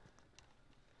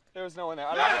 There was no one there.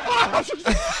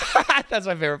 That's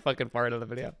my favorite fucking part of the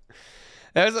video.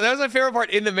 That was my favorite part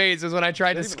in the maze, was when I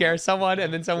tried to scare someone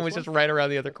and then someone was just right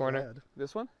around the other corner. Red.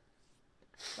 This one?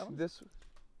 This.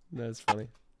 That's funny.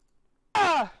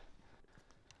 Ah!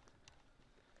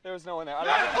 There was no one there.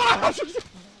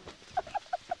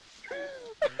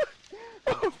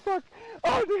 Oh fuck!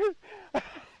 Oh dude!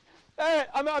 Alright,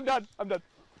 I'm done. I'm done.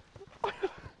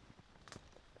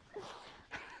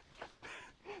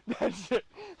 That shit.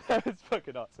 That is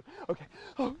fucking awesome. Okay.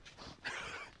 Oh.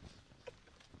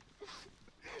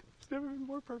 It's never been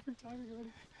more perfect timing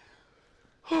already.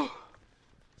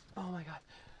 Oh my god.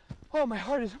 Oh, my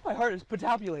heart is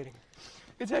patapulating.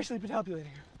 It's actually patapulating.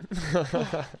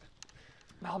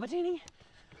 Malbatini?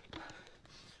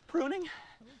 Pruning?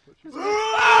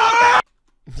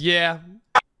 Yeah.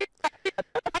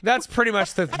 That's pretty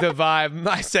much the vibe.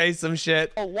 I say some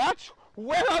shit. I'll watch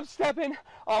where I'm stepping.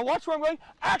 I'll watch where I'm going.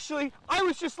 Actually, I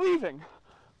was just leaving.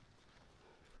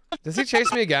 Does he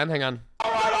chase me again? Hang on.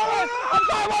 All right. I'm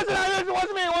sorry, it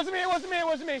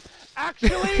wasn't me.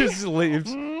 Actually, Just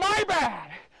leaves. my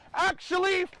bad.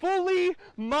 Actually, fully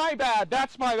my bad.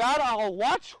 That's my bad. I'll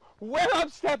watch where I'm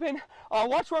stepping. I'll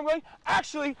watch where I'm going.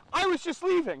 Actually, I was just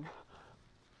leaving.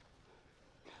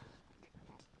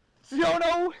 You don't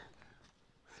know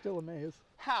Still a maze.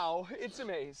 how. It's a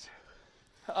maze.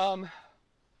 Do I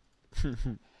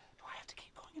have to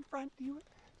keep going in front? Do you?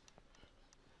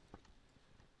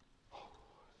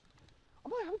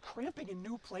 I'm cramping in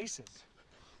new places.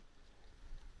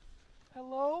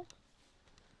 Hello?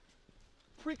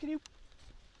 Can you?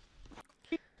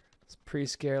 It's pretty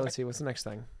scary. Let's see. What's the next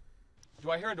thing? Do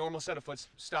I hear a normal set of foot?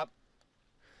 Stop.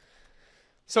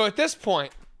 So at this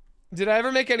point, did I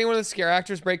ever make anyone of the scare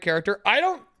actors break character?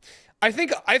 I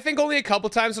think only a couple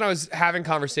times when I was having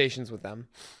conversations with them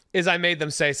is I made them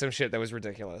say some shit that was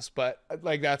ridiculous. But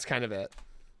like that's kind of it.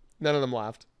 None of them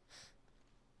laughed.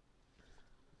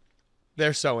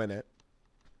 They're so in it.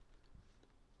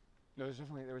 No,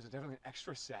 there was definitely an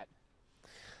extra set.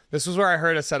 This was where I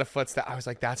heard a set of footsteps. I was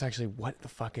like, that's actually, what the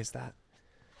fuck is that?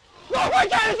 Oh my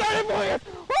God! It's not employing us.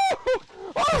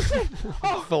 Oh shit!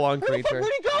 Oh, Full-on creature.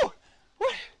 Where'd he go?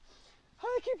 What? How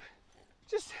do they keep?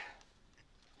 Just.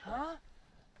 Huh?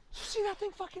 Did you see that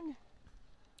thing fucking?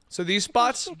 So these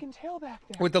spots Fucking tail back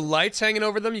there. with the lights hanging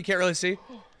over them, you can't really see.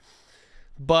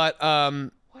 But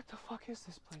What the fuck is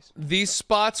this place? these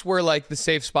spots were like the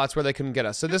safe spots where they couldn't get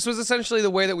us. So this was essentially the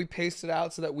way that we paced it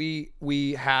out so that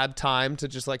we had time to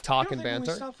just like talk and When we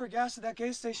banter. stopped for gas at that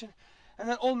gas station, and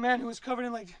that old man who was covered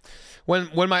in like.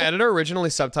 When my editor originally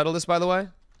subtitled this, by the way,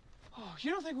 Oh,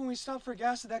 you don't think when we stopped for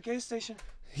gas at that gas station?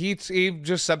 he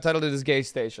just subtitled it as gay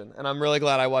station, and I'm really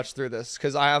glad I watched through this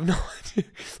because I have no idea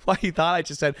why he thought I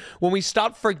just said when we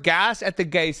stopped for gas at the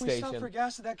gay We stopped for station.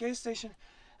 gas at that gas station,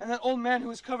 and that old man who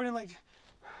was covered in like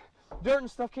dirt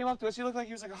and stuff came up to us. He looked like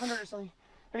he was like 100 or something,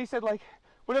 and he said like,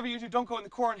 "Whatever you do, don't go in the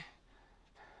corn."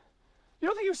 You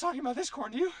don't think he was talking about this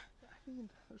corn, do you? I mean,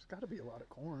 there's got to be a lot of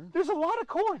corn. There's a lot of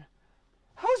corn.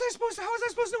 How was I supposed to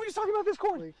know he was talking about this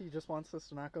corn? Like, he just wants us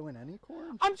to not go in any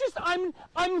corn? I'm just a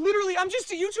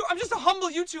humble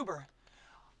YouTuber.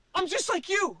 I'm just like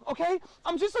you, okay?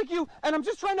 I'm just like you, and I'm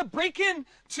just trying to break in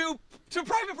to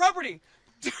private property.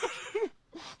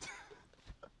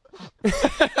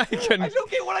 I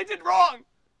don't get what I did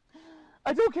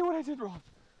wrong.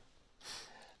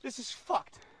 This is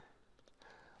fucked.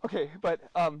 Okay, but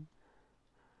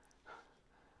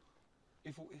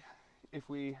if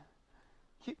we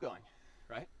keep going,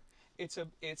 right? It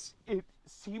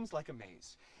seems like a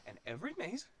maze, and every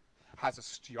maze has a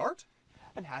start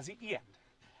and has an end.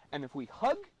 And if we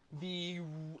hug the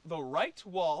right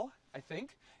wall, I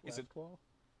think Left wall?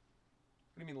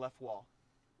 What do you mean left wall?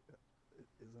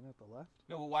 Isn't it the left?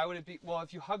 No, but why would it be? Well,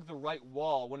 if you hug the right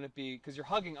wall, wouldn't it be? Because you're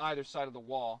hugging either side of the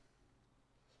wall.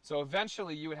 So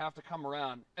eventually you would have to come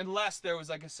around, unless there was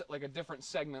like a different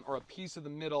segment or a piece of the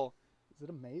middle. Is it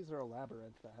a maze or a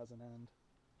labyrinth that has an end?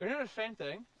 They're not the same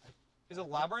thing. Is it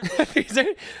labyrinth?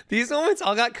 These moments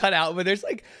all got cut out, but there's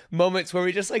like moments where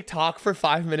we just like talk for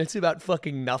 5 minutes about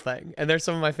fucking nothing, and there's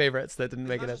some of my favorites that didn't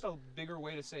make it. Just a bigger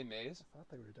way to say maze, I thought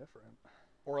they were different.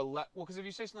 or well, because if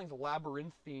you say something like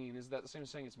labyrinthine, is that the same as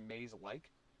saying it's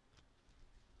maze-like?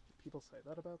 People say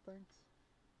that about things?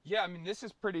 Yeah, I mean this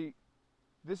is pretty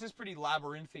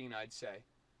labyrinthine, I'd say.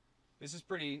 This is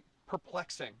pretty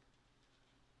perplexing.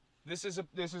 This is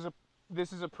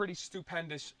a pretty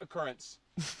stupendous occurrence.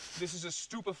 This is a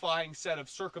stupefying set of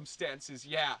circumstances.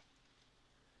 Yeah.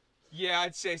 Yeah,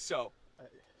 I'd say so.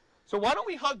 So why don't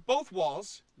we hug both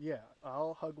walls? Yeah,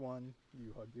 I'll hug one,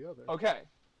 you hug the other. Okay.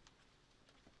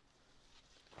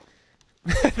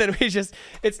 Then we just,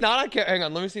 it's not on camera. Hang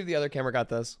on, let me see if the other camera got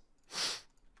this.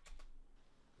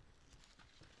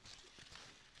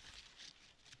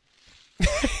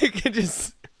 You can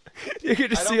just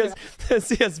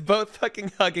see us both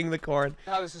fucking hugging the corn.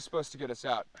 How this is supposed to get us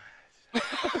out?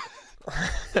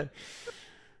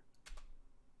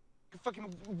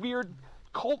 Fucking weird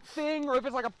cult thing, or if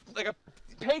it's like a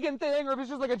pagan thing, or if it's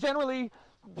just like a generally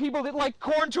people that like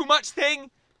corn too much thing.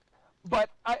 But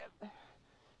I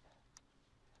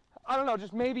don't know.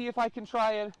 Just maybe if I can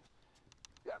try and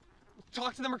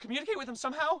talk to them or communicate with them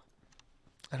somehow.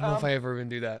 I don't know if I ever even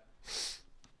do that.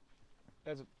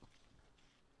 That's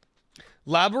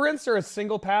Labyrinths are a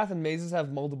single path and mazes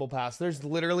have multiple paths. There's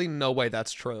literally no way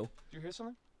that's true. Do you hear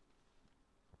something?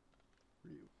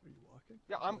 Were you walking?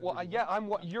 Yeah, I'm. Or Well, you yeah,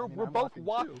 walking? I'm. You're. I mean, We're I'm both walking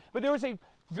walking, too. but there was a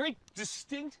very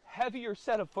distinct, heavier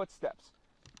set of footsteps.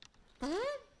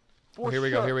 For Here we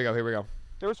go. sure. Here we go. Here we go.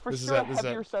 There was for This is sure it, a this is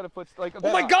heavier it. set of footsteps. Like,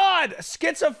 Oh my God!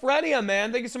 Schizophrenia,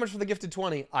 man. Thank you so much for the gifted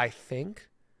 20. I think.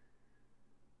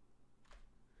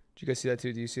 Did you guys see that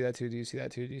too? Do you see that too? Do you see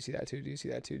that too? Do you see that too? Do you see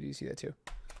that too? Do you see that too?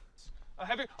 A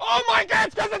heavy. Oh my God!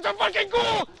 It's because it's a fucking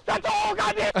ghoul. That's all.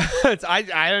 Goddamn.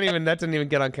 I don't even. That didn't even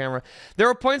get on camera. There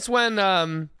were points when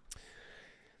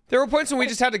we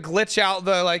just had to glitch out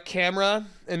the like camera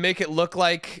and make it look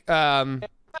like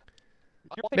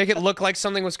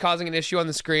something was causing an issue on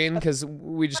the screen because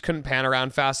we just couldn't pan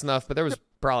around fast enough. But there was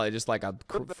probably just like a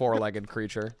four-legged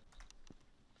creature.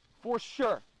 For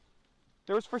sure.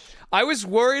 There was for sure. I was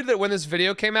worried that when this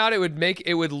video came out, it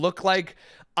would look like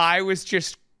I was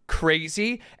just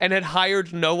crazy and had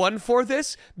hired no one for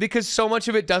this because so much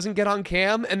of it doesn't get on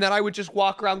cam, and that I would just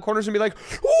walk around corners and be like,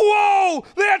 whoa,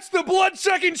 that's the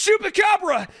blood-sucking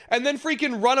chupacabra, and then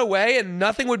freaking run away and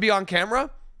nothing would be on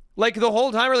camera. Like the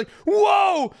whole time we're like,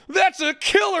 whoa, that's a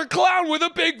killer clown with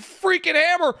a big freaking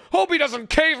hammer. Hope he doesn't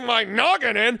cave my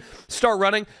noggin in. Start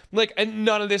running. Like, and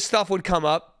none of this stuff would come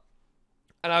up.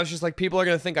 And I was just like, people are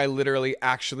going to think I literally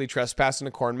actually trespassed in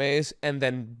a corn maze and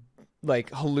then like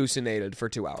hallucinated for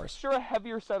 2 hours. Sure, a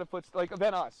heavier set of foot like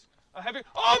than us. A heavier.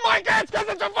 Oh my God! It's because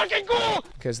it's a fucking ghoul.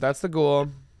 Okay, so that's the ghoul.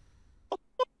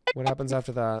 What happens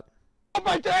after that? Oh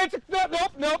my God!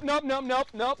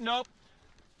 Nope.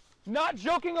 Not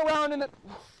joking around in the.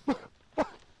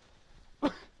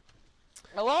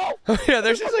 Hello? Yeah,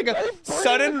 there's just like a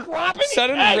sudden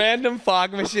random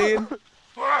fog machine.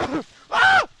 I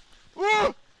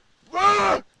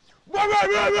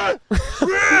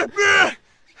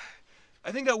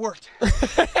think that worked.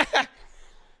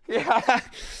 Yeah,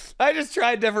 I just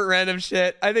tried different random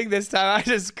shit. I think this time I was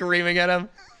just screaming at him.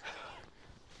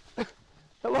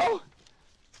 Hello?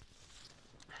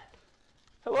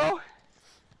 Hello?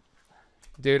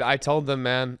 Dude, I told them,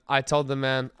 man. I told them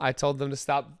to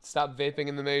stop vaping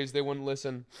in the maze. They wouldn't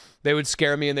listen. They would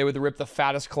scare me and they would rip the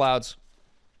fattest clouds.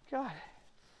 God.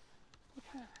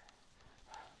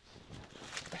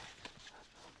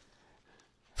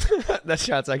 That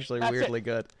shot's actually weirdly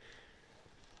good.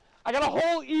 I got a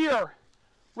whole ear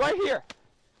right here.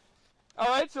 All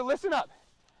right, so listen up.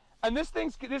 And this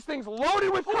thing's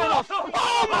loaded with kernels.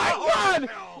 Oh my God!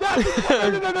 That's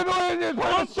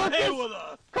Come play with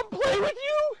us. Come play with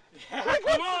you? Yeah, Like,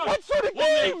 come on. what sort of We'll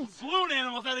games? make balloon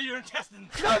animals out of your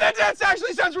intestines. No, that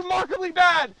actually sounds remarkably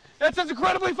bad. That sounds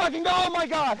incredibly fucking. Oh my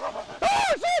God!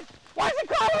 Oh shit! Why is it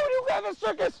called when you have a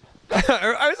circus?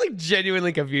 I was like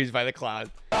genuinely confused by the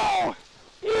cloud. Oh,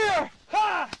 here!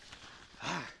 Ha!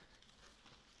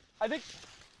 I think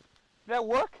that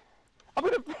work. I'm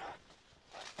gonna.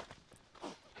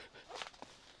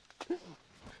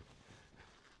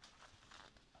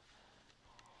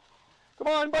 Come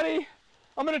on, buddy.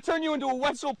 I'm gonna turn you into a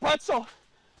Wetzel pretzel.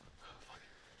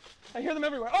 I hear them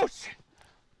everywhere. Oh shit!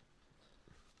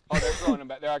 Oh, they're throwing them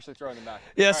back. They're actually throwing them back.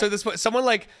 Yeah, All so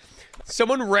right.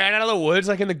 someone ran out of the woods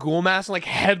like in the ghoul mask and like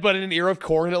headbutted an ear of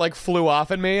corn and it like flew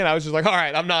off at me and I was just like, all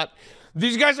right, I'm not.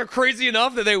 These guys are crazy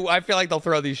enough that I feel like they'll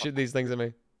throw these things at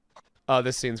me. Oh,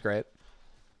 this scene's great.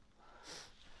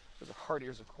 Those are hard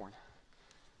ears of corn.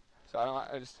 So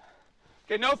I just.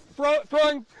 Okay, no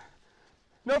throwing.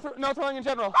 No throwing in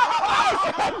general. all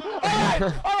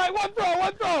right,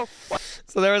 one throw.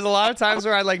 So there was a lot of times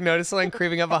where I'd like notice something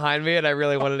creeping up behind me and I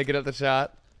really wanted to get up the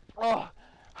shot. Oh.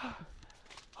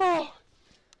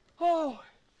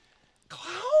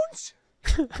 Clowns?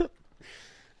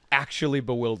 Actually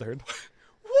bewildered.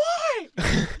 Why?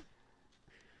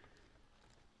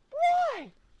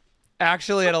 Why?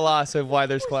 Actually at a loss of why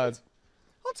there's clouds.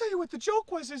 I'll tell you what the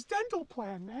joke was, his dental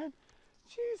plan, man.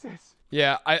 Jesus.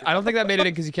 Yeah, I don't think that made it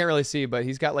in because you can't really see, but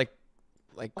he's got like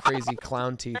crazy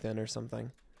clown teeth in or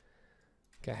something.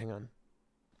 Okay, hang on.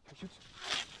 You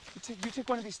take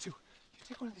one of these two. You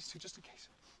take one of these two just in case.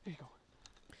 There you go.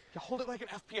 You hold it like an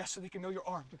FPS so they can know you're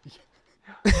armed.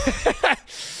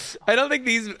 I don't think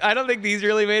these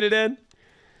really made it in.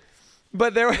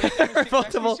 But there were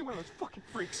multiple. One of those fucking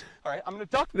freaks. All right, I'm gonna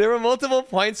duck. There were multiple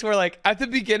points where, like, at the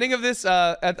beginning of this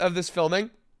of this filming,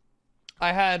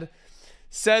 I had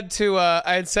said to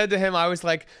him, I was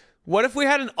like, "What if we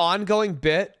had an ongoing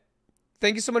bit?"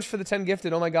 Thank you so much for the 10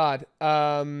 gifted. Oh my God.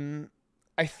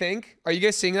 I think. Are you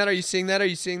guys seeing that? Are you seeing that? Are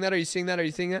you seeing that? Are you seeing that? Are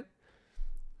you seeing it?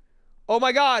 Oh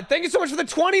my God. Thank you so much for the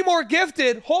 20 more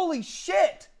gifted. Holy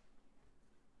shit.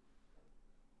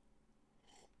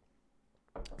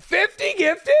 50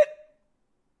 gifted?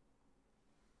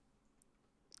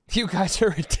 You guys are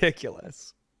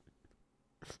ridiculous.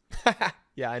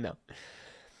 Yeah, I know.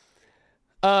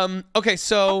 Okay,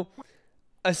 so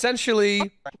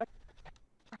essentially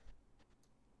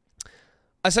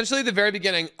at the very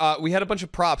beginning, we had a bunch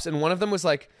of props, and one of them was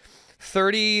like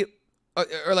 30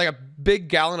 or like a big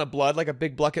gallon of blood, like a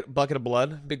big bucket of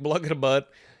blood.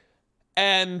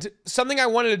 And something I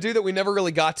wanted to do that we never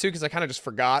really got to because I kind of just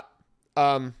forgot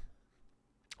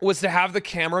was to have the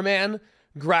cameraman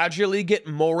gradually get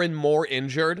more and more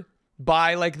injured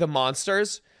by like the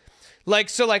monsters. Like,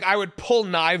 so like I would pull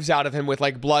knives out of him with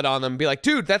like blood on them, be like,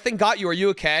 dude, that thing got you. Are you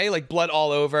okay? Like blood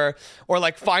all over. Or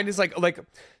like find his like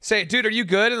say, dude, are you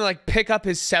good? And like pick up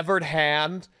his severed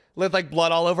hand with like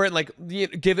blood all over it and like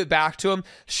give it back to him.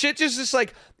 Shit just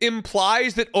like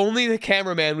implies that only the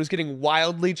cameraman was getting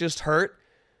wildly just hurt,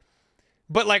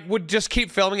 but like would just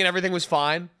keep filming and everything was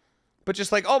fine. But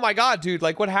just like, oh my God, dude,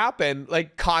 like what happened?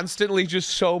 Like constantly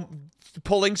just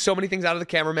pulling so many things out of the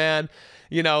cameraman.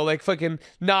 You know, like fucking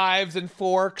knives and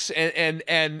forks and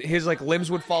his like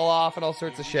limbs would fall off and all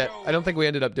sorts of shit. I don't think we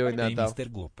ended up doing that though.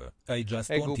 Mr. Goop, I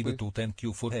just Hey, wanted Goopy. to thank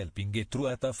you for helping get through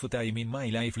a tough time in my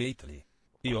life lately.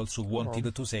 I also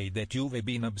wanted to say that you've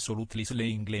been absolutely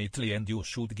slaying lately and you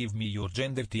should give me your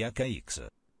gender TKX.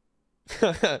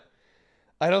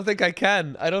 I don't think I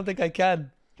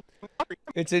can.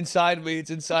 It's inside me. It's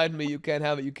inside me. You can't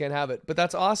have it. You can't have it. But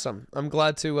that's awesome. I'm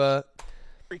glad to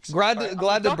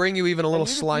glad to bring you even a little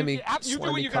slimy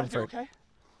comfort. Okay?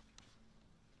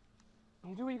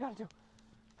 You do what you gotta do.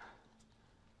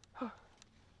 Okay.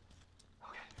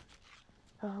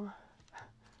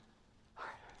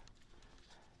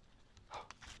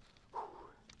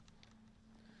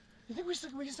 You think we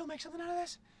can still make something out of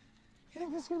this? You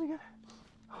think this is gonna be good?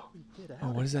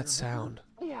 Oh, what is that sound?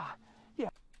 Yeah.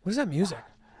 What is that music?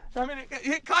 I mean,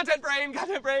 content brain.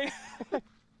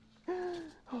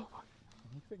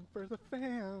 Anything for the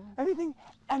fans. Anything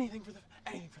for the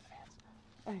fans.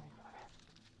 Anything.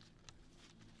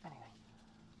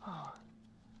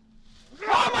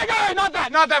 Oh my God!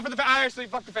 Not that for the fans. I actually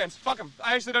fuck the fans. Fuck them.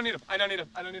 I actually don't need them. I don't need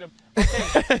them.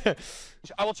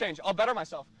 I will change. I'll better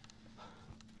myself.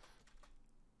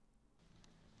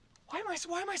 Why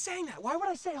am I saying that? Why would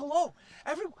I say hello?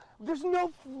 There's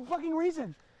no fucking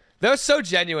reason. That was so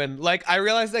genuine. Like, I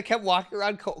realized I kept walking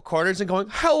around corners and going,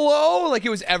 hello, like it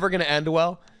was ever going to end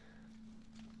well.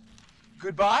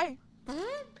 Goodbye.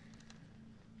 Oh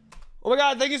my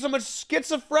God, thank you so much,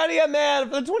 Schizophrenia Man,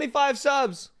 for the 25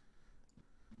 subs.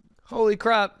 Holy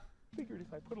crap. I figured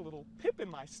if I put a little pip in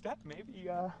my step, maybe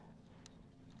I'll,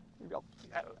 I don't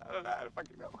know how to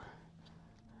fucking know.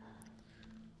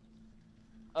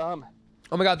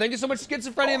 Oh my God, thank you so much,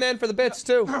 Schizophrenia Man, for the bits,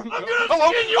 too. I'm gonna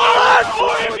skin your ass,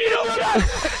 boy, if you don't get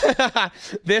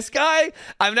it! This guy,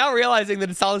 I'm now realizing that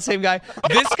it's all the same guy.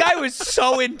 This guy was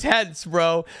so intense,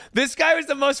 bro. This guy was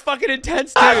the most fucking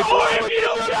intense dude. Boy, if you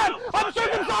don't get it! I'm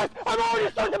circumcised! I'm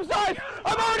already circumcised!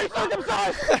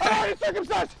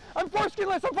 I'm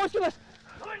foreskinless!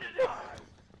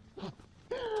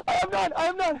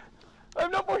 I am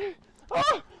not foreskin.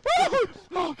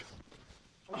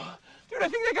 Dude, I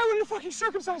think that guy wanted to fucking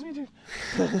circumcise me, dude.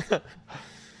 I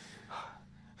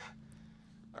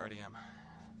already am.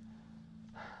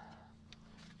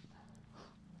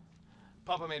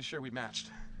 Papa made sure we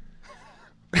matched.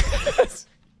 Not that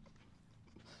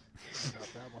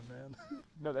one, man.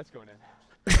 No, that's going in.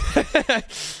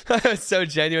 That was so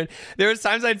genuine. There was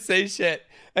times I'd say shit,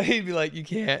 and he'd be like, you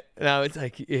can't. Now it's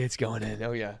like, it's going in.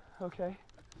 Oh, yeah. Okay.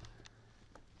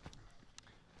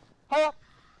 Hold up.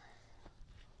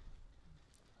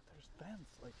 There's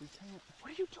vents. Like, we can't.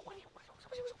 What are you doing?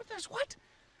 There's what?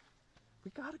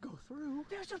 We gotta go through.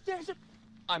 There's a.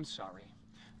 I'm sorry.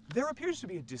 There appears to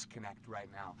be a disconnect right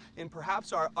now, and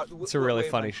perhaps our. It's a really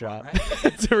funny shot. Right?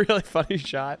 It's a really funny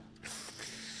shot.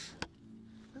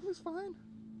 That was fine.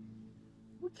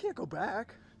 We can't go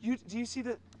back. Do you see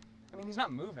the? I mean, he's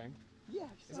not moving. Yeah.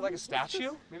 Is it like a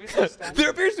statue? Maybe it's like a statue.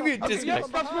 There appears to be a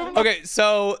disconnect. Okay,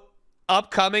 so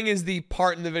upcoming is the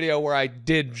part in the video where I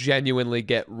did genuinely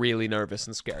get really nervous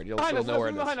and scared. You'll know where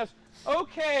it is. Behind us.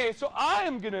 Okay, so I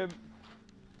am gonna.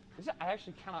 I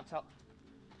actually cannot tell.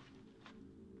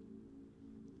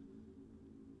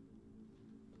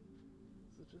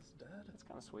 Is it just dead? That's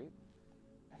kind of sweet.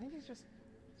 I think he's just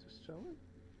chilling.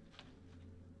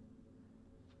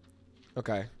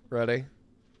 Okay, ready?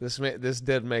 This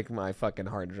did make my fucking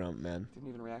heart jump, man. Didn't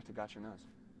even react to got your nose.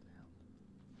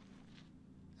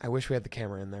 I wish we had the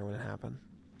camera in there when it happened.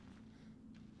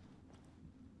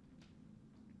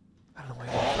 I don't know why.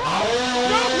 No!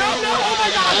 Oh my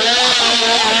God!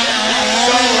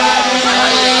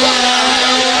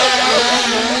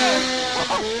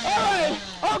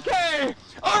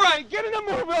 All right, getting a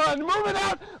move on, moving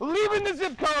out, leaving the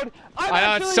zip code.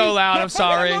 I know it's so loud. I'm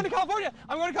sorry. I'm going to California.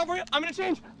 I'm going to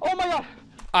change. Oh my God.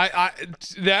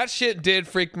 That shit did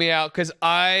freak me out because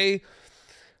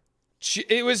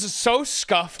it was so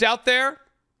scuffed out there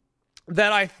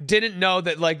that I didn't know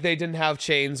that like they didn't have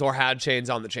chains or had chains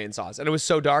on the chainsaws, and it was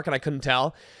so dark and I couldn't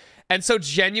tell, and so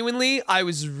genuinely I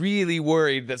was really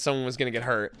worried that someone was gonna get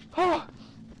hurt.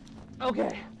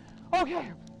 Okay.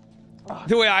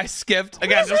 The way I skipped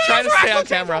again, just trying to stay on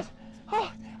camera.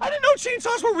 I didn't know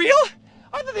chainsaws were real.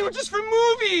 I thought they were just for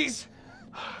movies.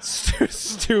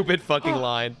 Stupid fucking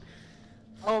line.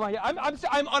 Oh my God!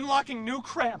 I'm unlocking new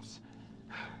cramps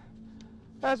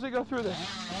as we go through this.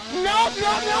 No! We're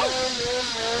going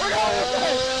this way!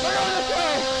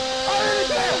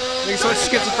 Thanks so much,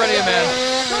 Schizophrenia Man.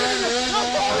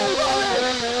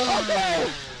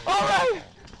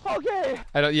 Okay.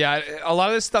 Yeah, a lot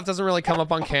of this stuff doesn't really come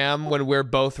up on cam when we're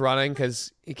both running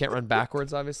because you can't run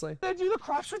backwards, obviously. They do the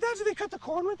crops with that? Do they cut the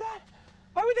corn with that?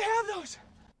 Why would they have those?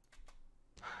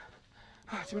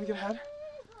 Do you want to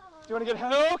get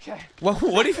ahead? Okay. Well,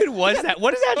 what even was that?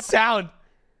 What does that sound?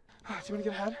 Do you want to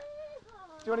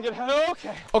get ahead?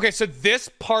 Okay. Okay, so this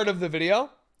part of the video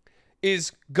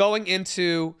is going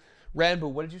into Ranboo.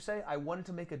 What did you say? I wanted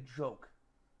to make a joke.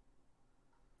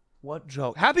 What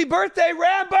joke? Happy birthday,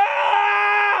 Rambo!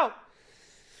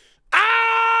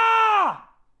 Ah!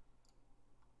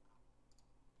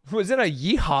 Was it a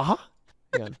yeehaw?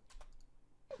 Hang on.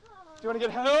 Do you want to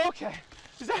get okay?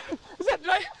 Is that did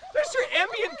I hear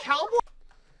ambient cowboy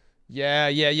Yeah.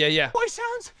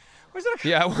 sounds? Or is that a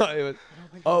Yeah, well, it was,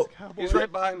 oh, He's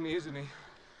right behind me, isn't he?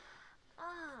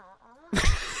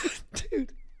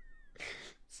 dude.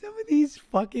 Some of these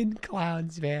fucking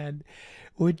clowns, man,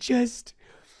 would just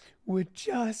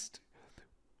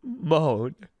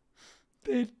moan.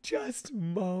 They'd just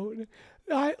moan.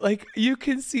 Like, you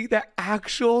can see the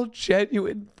actual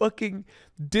genuine fucking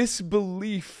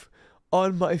disbelief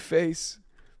on my face.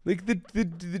 Like the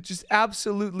just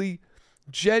absolutely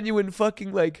genuine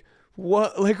fucking like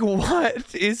what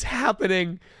is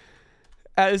happening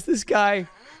as this guy.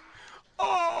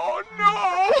 Oh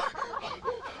no!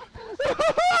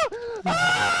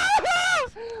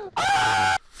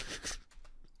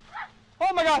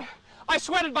 Oh my god! I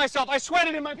sweated myself. I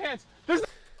sweated in my pants. There's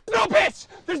no pits.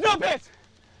 There's no pits.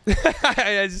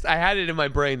 I had it in my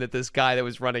brain that this guy that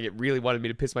was running it really wanted me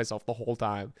to piss myself the whole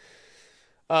time.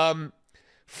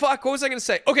 Fuck, what was I gonna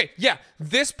say? Okay, yeah,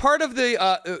 this part of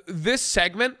the this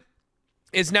segment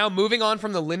is now moving on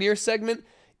from the linear segment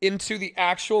into the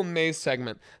actual maze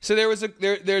segment. So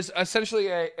there's essentially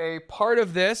a part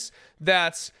of this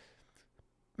that's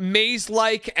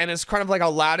maze-like and is kind of like a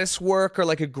lattice work or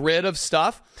like a grid of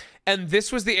stuff. And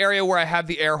this was the area where I had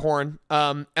the air horn.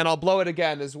 And I'll blow it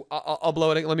again. I'll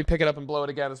blow it. Let me pick it up and blow it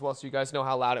again as well, so you guys know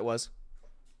how loud it was.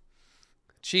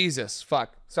 Jesus,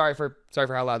 fuck. Sorry for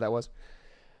how loud that was.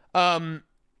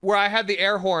 Where I had the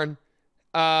air horn.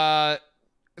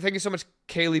 Thank you so much,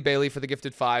 Kaylee Bailey, for the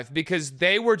gifted 5, because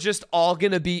they were just all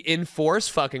gonna be in force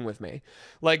fucking with me.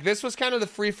 Like, this was kind of the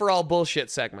free-for-all bullshit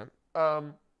segment.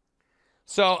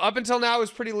 So up until now it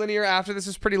was pretty linear. After this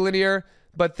is pretty linear,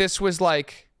 but this was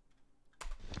like.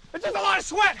 It's just a lot of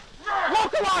sweat.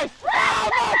 Localized.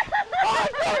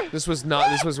 This was not.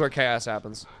 This was where chaos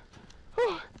happens.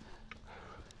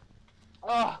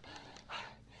 Are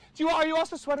you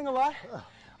also sweating a lot?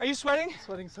 Are you sweating?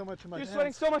 Sweating so much in my You're pants.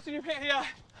 sweating so much in your pants. Yeah.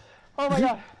 Oh my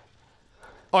god.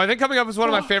 Oh, I think coming up is one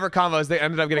of my favorite combos. They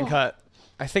ended up getting cut.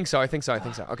 I think so.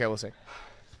 Okay, we'll see.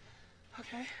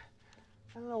 Okay.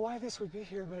 I don't know why this would be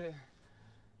here, but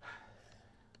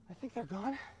I think they're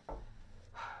gone.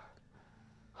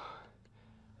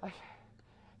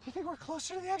 Do you think we're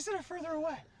closer to the exit or further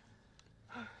away?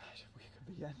 We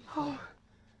could be in.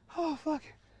 Oh fuck.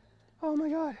 Oh my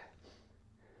god.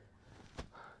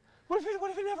 What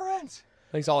if it never ends?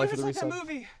 Thanks, Ollie, What for if the it's like resub. that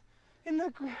movie in the...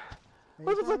 Maze if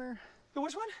it's like- Runner? The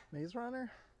which one? Maze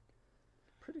Runner?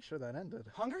 Pretty sure that ended.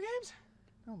 Hunger Games?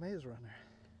 No, Maze Runner.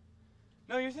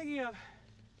 No, you're thinking of...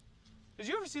 Did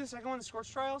you ever see the second one, The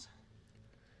Scorch Trials?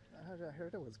 I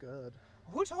heard it was good.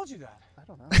 Who told you that? I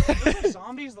don't know. There's like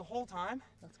zombies the whole time,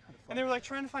 That's kind of fun. and they were like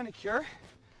trying to find a cure.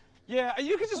 Yeah,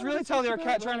 you could just Why really was it tell they such were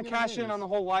about trying to running in a cash in maze? on the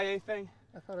whole YA thing.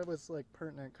 I thought it was like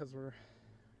pertinent because we're,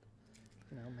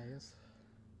 maze.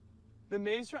 The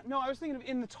maze run? No, I was thinking of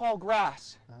in the tall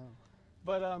grass. Oh,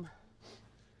 But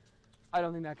I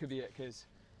don't think that could be it, because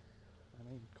I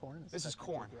mean, corn is. This is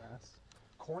technically corn. Grass.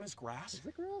 corn is grass? Is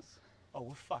it grass? Oh,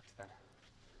 we're fucked then.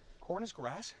 Corn is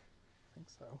grass? I think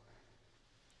so.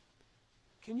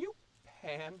 Can you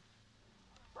pan?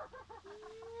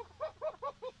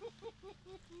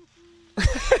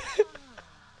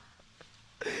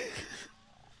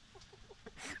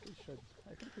 We should.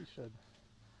 I think we should.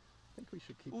 I think we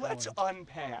should keep Let's going.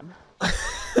 unpan.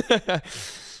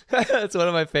 That's one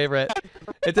of my favorite.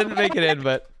 It didn't make it in,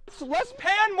 but So let's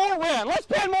pan more ran. Let's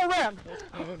pan more ran.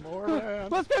 And more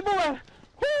land. Let's pan more ran.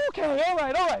 Okay, all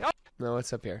right. no,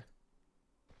 what's up here?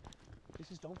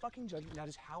 This is don't fucking judge me. That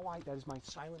is my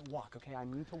silent walk, okay? I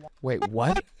need to walk. Wait,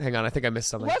 what? Hang on, I think I missed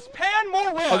something. Let's pan more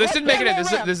ran. Oh, this Let's didn't make it pan in. more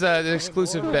This ran. is an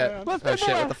exclusive bit. Let's Oh pan shit!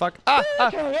 more What ran. the fuck?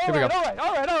 Okay, Here we go. all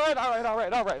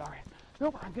right.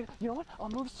 No, I'm gonna, you know what? I'll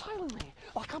move silently,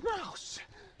 like a mouse.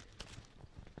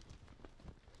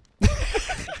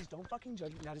 This is don't fucking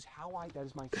judge me. That is my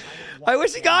silent walk. I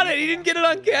wish he got it. He didn't get it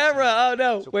on camera. Oh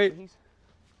no! So Wait. please-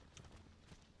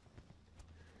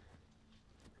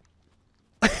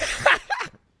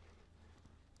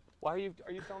 Why are you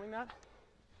filming that?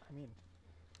 I mean,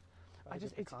 I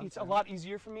just get the it's a content. lot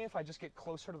easier for me if I just get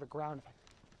closer to the ground.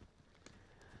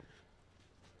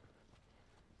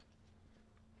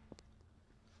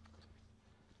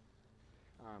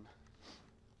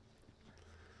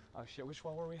 Oh shit! Which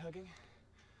wall were we hugging?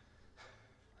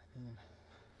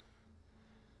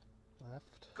 Left.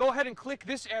 Go ahead and click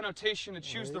this annotation to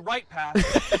choose the right path,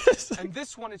 and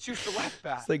this one to choose the left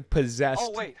path. It's like possessed.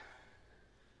 Oh wait.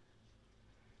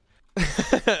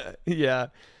 Yeah.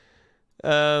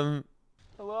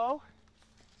 Hello?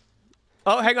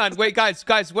 Oh, hang on. Wait, guys,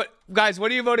 what are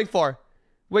you voting for?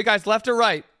 Wait, guys, left or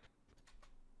right?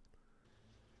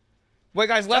 Wait,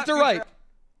 guys, left or right?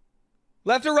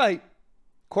 Left or right?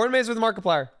 Corn maze with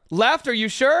Markiplier. Left, are you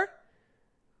sure?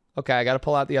 Okay, I gotta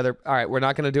pull out the other. All right, we're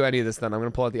not gonna do any of this then. I'm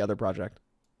gonna pull out the other project.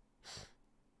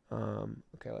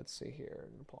 Okay, let's see here.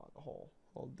 I'm gonna pull out the whole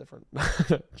different.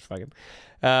 Just fucking.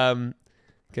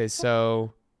 Okay,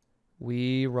 so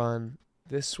we run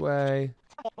this way.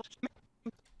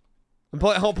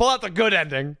 I'll pull out the good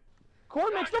ending.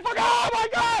 Corn makes the fuck. Oh my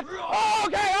god! Oh,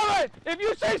 okay, all right. If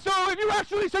you say so, if you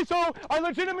actually say so, I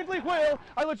legitimately will.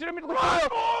 I legitimately will.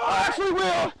 I actually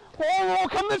will. Oh,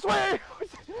 come this way.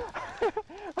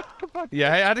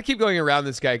 Yeah, I had to keep going around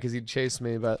this guy because he'd chase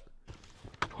me, but.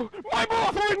 My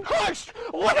balls are in Christ!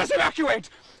 Let us evacuate!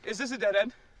 Is this a dead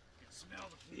end? I can smell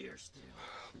the fear still.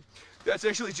 That's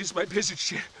actually just my piss and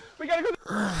shit. We gotta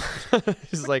go.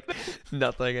 It's like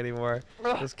nothing anymore.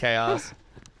 Just chaos.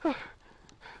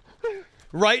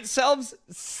 Right selves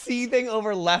seething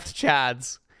over left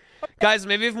chads. Guys,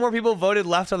 maybe if more people voted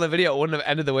left on the video, it wouldn't have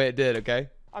ended the way it did, okay?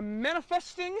 I'm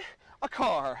manifesting a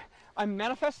car. I'm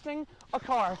manifesting a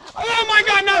car. Oh my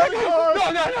god, no!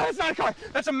 No, that's not a car.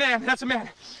 That's a man. That's a man.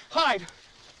 Hide.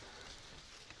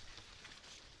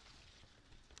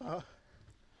 I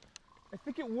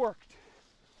think it worked.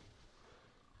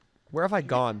 Where have I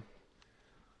gone?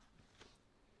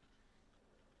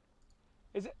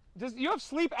 Is it? Does you have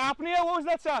sleep apnea? What was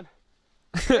that sound?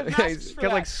 Yeah, he's kind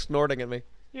of like snorting at me.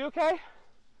 You okay?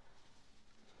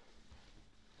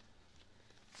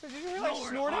 Did you hear like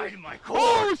snorting?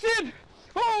 Oh shit!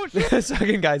 Oh shit! This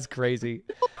fucking guy's crazy.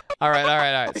 All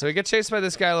right. So we get chased by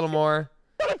this guy a little more.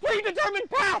 Got a predetermined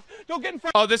path. Don't get in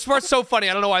front. Oh, this part's so funny.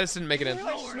 I don't know why this didn't make it in.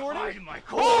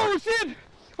 Oh shit!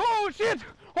 Oh shit!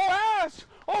 Oh ass!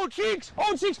 Oh cheeks!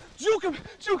 Oh cheeks! Juke him!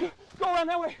 Juke him! Go around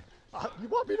that way. You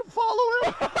want me to follow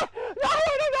him?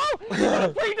 No! He's got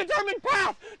a predetermined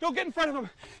path. Don't get in front of him.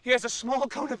 He has a small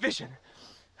cone of vision.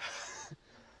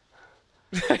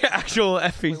 Actual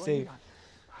FVC.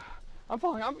 I'm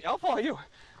following. I'll follow you.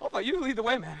 I'll follow you. Lead the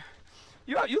way, man.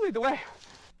 You lead the way.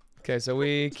 Okay, so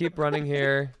we keep running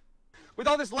here. With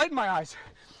all this light in my eyes,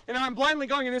 and I'm blindly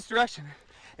going in this direction.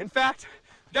 In fact,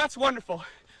 that's wonderful.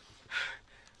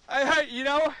 You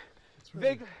know,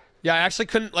 big. Yeah, I actually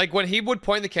couldn't, like, when he would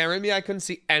point the camera at me, I couldn't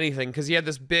see anything because he had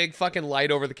this big fucking light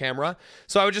over the camera.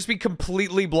 So I would just be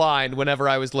completely blind whenever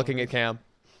I was looking at Cam.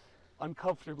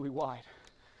 Uncomfortably wide.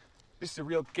 This is a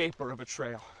real gaper of a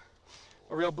trail.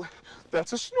 A real.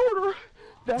 That's a snorter.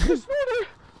 That's a snorter.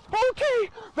 Okay,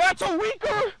 that's a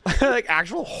weaker. Like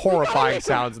actual horrifying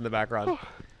sounds in the background.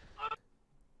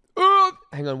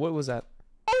 Hang on, what was that?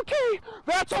 Okay,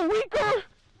 that's a weaker.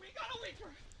 We got a weaker.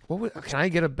 What was, can I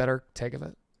get a better take of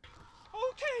it?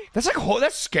 Okay. That's like,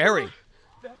 that's scary.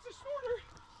 That's a snorter.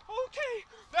 Okay,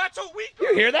 that's a weaker.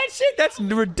 You hear that shit? That's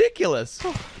ridiculous.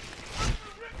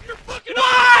 You're fucking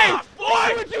alive,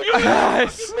 boy!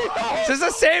 Is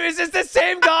this the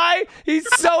same guy? He's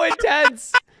so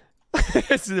intense.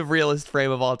 This is the realest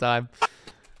frame of all time.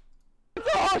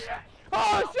 Oh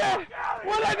shit!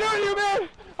 What did I do to you, man?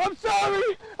 I'm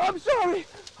sorry. I'm sorry.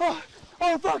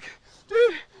 Oh fuck,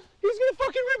 dude! He's gonna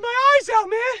fucking rip my eyes out,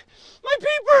 man. My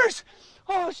peepers.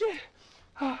 Oh shit.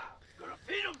 Gonna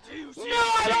feed them to you. No,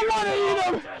 I don't want to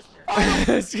eat them.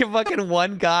 This fucking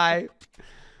one guy.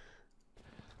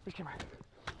 Where's camera?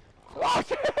 Oh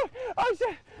shit! Oh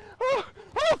shit! Oh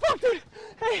fuck, dude!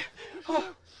 Hey!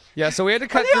 Oh. Yeah, so we had to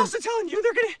cut Are they through. also telling you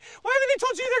they're gonna? Why haven't they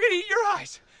told you they're gonna eat your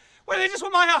eyes? Why do they just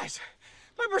want my eyes?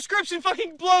 My prescription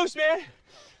fucking blows, man.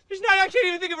 I can't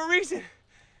even think of a reason. I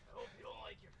hope you don't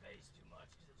like your face too much,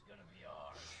 because it's gonna be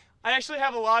hard. I actually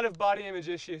have a lot of body image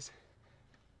issues.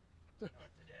 Not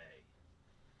today.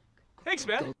 Thanks,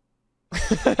 man.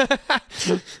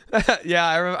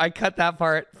 Yeah, I cut that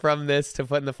part from this to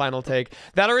put in the final take.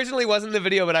 That originally wasn't in the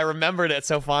video, but I remembered it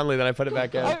so fondly that I put it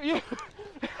back in.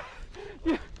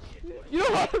 You know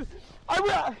what?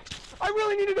 I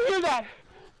really needed to hear that.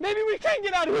 Maybe we can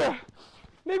get out of here.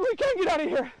 Maybe we can get out of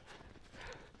here.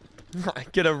 I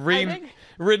get a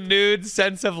renewed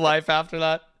sense of life after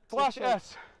that. Slash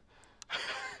S.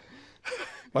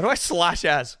 Why do I slash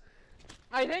S?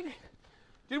 I think.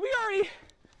 Did we already?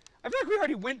 I feel like we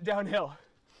already went downhill.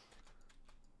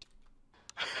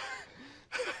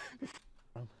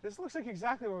 This looks like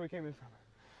exactly where we came in from.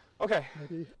 Okay.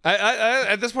 Maybe.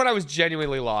 At this point, I was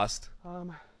genuinely lost.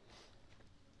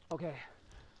 Okay.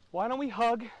 Why don't we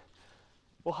hug?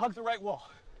 We'll hug the right wall.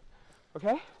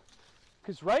 Okay?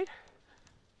 Because right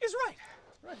is right.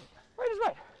 Right is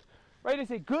right. Right is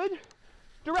a good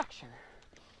direction.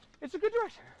 It's a good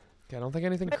direction. Okay, I don't think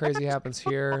anything crazy happens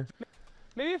here.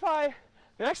 Maybe if the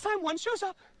next time one shows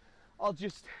up, I'll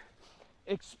just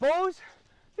expose.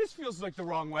 This feels like the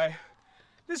wrong way.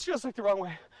 This feels like the wrong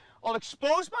way. I'll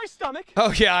expose my stomach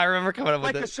Oh yeah, I remember coming up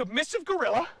with like a it. submissive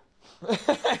gorilla.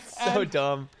 So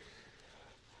dumb.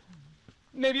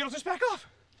 Maybe it'll just back off.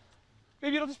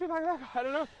 Maybe it'll just be back off. I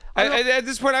don't know. At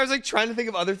this point, I was like trying to think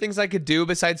of other things I could do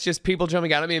besides just people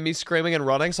jumping out at me and me screaming and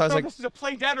running. So I was like, this is a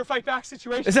play dead or fight back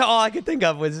situation. is that all I could think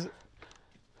of was?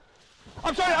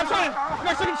 I'm trying. Next time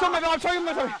I can show my I'm trying.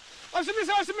 I'm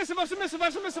submissive. I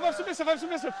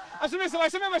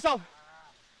submit myself.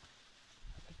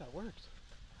 I think that works.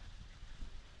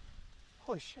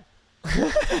 Holy shit.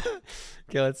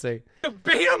 Okay, let's see. The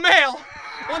beta male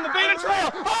on the beta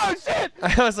trail. Oh shit.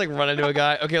 I was like running to a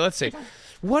guy. Okay, let's see.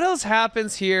 What else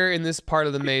happens here in this part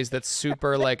of the maze that's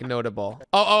super like notable?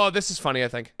 Oh, this is funny, I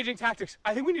think. Changing tactics.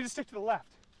 I think we need to stick to the left.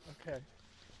 Okay.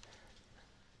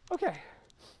 Okay.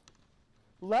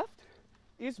 Left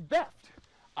is beft.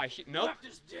 Nope. Left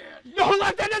is dead. No,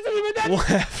 left that doesn't even that.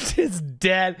 Left is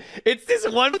dead. It's this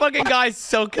one fucking guy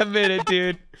so committed,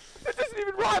 dude. That doesn't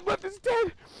even rhyme. Left is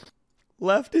dead.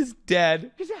 Left is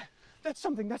dead. Is that? That's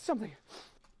something. That's something.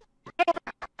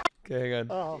 Okay, hang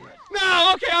on. Oh.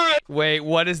 No. Okay. All right. Wait,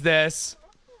 what is this?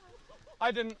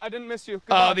 I didn't miss you.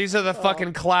 Oh, these are the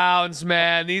fucking clowns,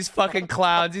 man. These fucking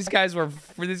clowns. These guys were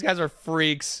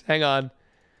freaks. Hang on.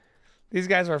 These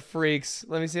guys are freaks.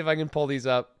 Let me see if I can pull these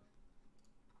up.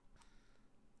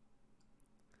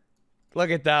 Look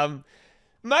at them.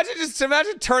 Imagine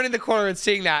turning the corner and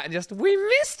seeing that and just, we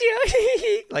missed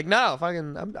you. Like, no,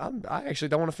 fucking, I actually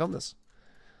don't want to film this.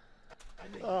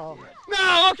 Oh.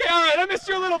 No. Okay. All right. I missed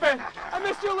you a little bit.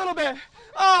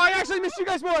 Oh, I actually missed you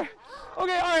guys more. Okay. All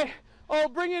right. Oh,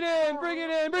 bring it in.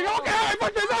 Okay. All right.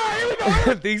 Fuck this. All right. Here we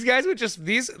go. These guys would just,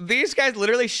 these guys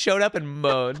literally showed up and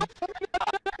moaned.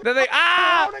 Then they,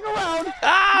 Running around.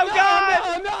 oh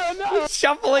God. No.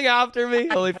 Shuffling after me.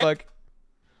 Holy fuck.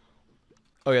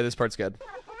 Oh yeah, this part's good.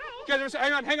 Guys,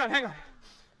 hang on.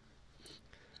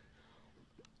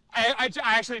 I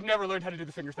actually never learned how to do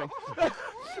the finger thing.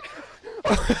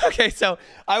 Okay, so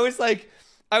I was like,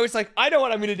 I know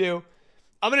what I'm gonna do.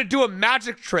 I'm gonna do a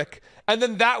magic trick, and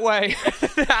then that way,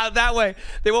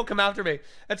 they won't come after me.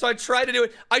 And so I tried to do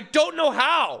it. I don't know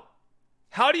how.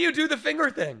 How do you do the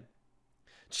finger thing?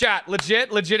 Chat,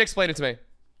 legit, explain it to me.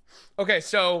 Okay,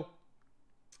 so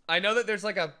I know that there's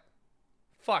like a.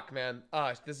 Fuck, man.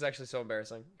 This is actually so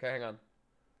embarrassing. Okay, hang on.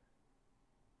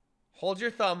 Hold your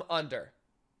thumb under.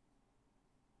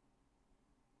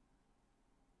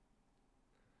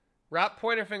 Wrap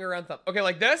pointer finger around thumb. Okay,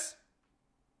 like this?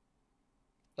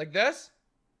 Like this?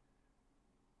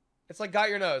 It's like got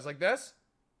your nose. Like this?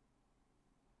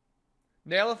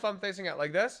 Nail of thumb facing out.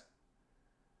 Like this?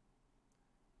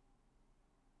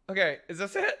 Okay, is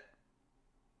this it?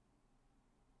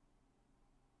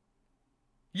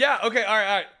 Yeah, okay, all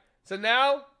right. So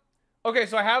now, okay,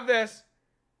 so I have this,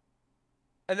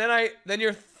 and then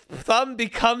your thumb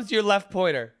becomes your left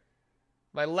pointer.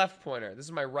 My left pointer. This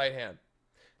is my right hand.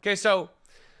 Okay, so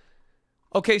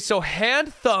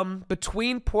hand, thumb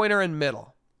between pointer and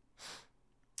middle.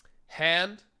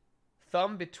 Hand,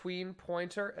 thumb between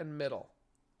pointer and middle.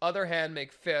 Other hand,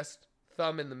 make fist,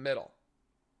 thumb in the middle.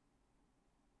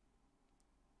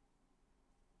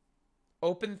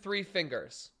 Open 3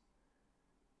 fingers.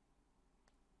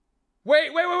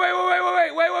 Wait.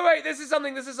 This is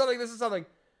something.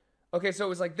 Okay, so it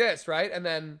was like this, right? And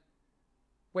then,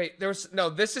 wait,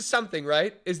 this is something,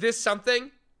 right? Is this something?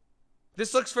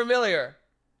 This looks familiar.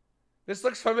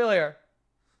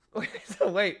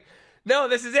 Wait. No,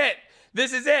 this is it.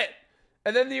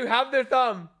 And then you have their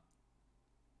thumb.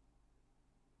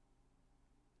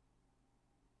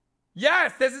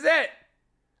 Yes, this is it.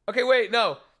 Okay, wait,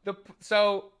 no.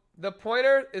 So the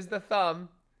pointer is the thumb.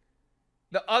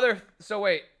 The other, so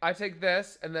wait, I take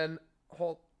this and then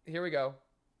hold, here we go.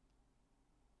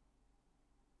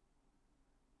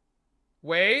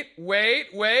 Wait.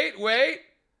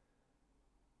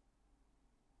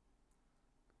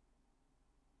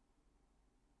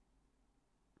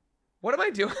 What am I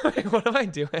doing? What am I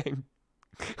doing?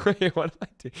 Wait, what am I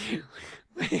doing?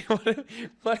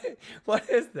 Wait, what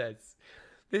is this?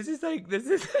 This is like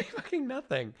fucking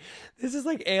nothing. This is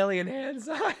like alien hand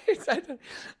size.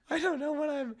 I don't know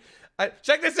what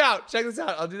check this out. I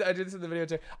do this in the video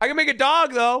too. I can make a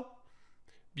dog though.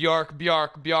 Bjark.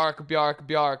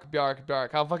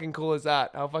 How fucking cool is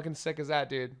that? How fucking sick is that,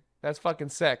 dude? That's fucking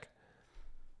sick.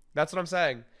 That's what I'm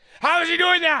saying. How is he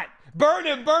doing that? Burn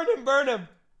him.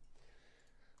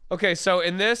 Okay, so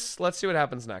in this, let's see what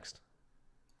happens next.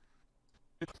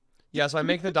 Yeah, so I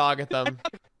make the dog at them.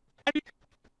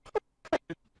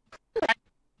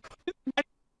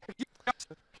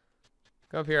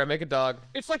 Come up here. I make a dog.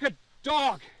 It's like a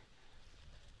dog.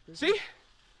 See?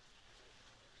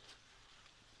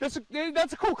 That's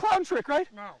a cool clown trick, right?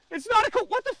 No. It's not a cool.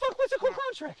 What the fuck? What's a cool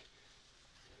clown trick?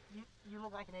 You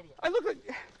look like an idiot. I look like.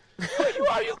 Who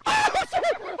are you?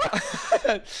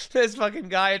 This fucking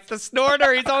guy. It's the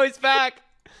snorter. He's always back.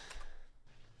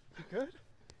 Good.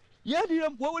 Yeah,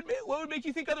 dude. What would make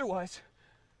you think otherwise?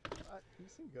 You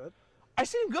seem good. I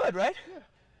seem good, right? Yeah.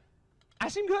 I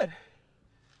seem good.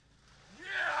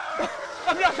 Yeah.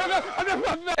 I'm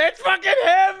not. It's fucking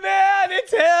him, man.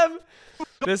 It's him.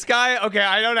 This guy, okay,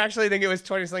 I don't actually think it was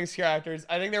 20-something scare actors.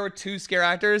 I think there were 2 scare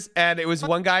actors, and it was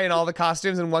one guy in all the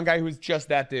costumes and one guy who was just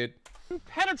that dude.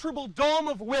 Impenetrable dome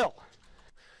of will.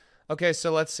 Okay,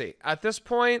 so let's see. At this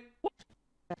point...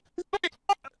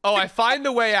 Oh, I find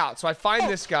the way out. So I find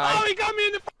this guy. Oh, he got me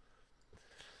in the...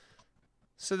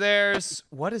 So there's...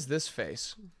 What is this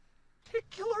face?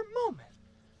 Particular moment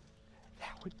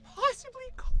that would possibly...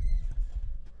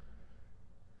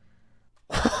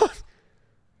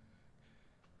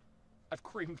 I've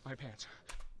creamed my pants.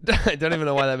 I don't even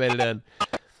know why that made it in.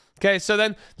 Okay, so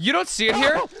then you don't see it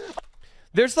here.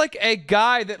 There's like a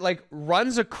guy that like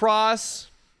runs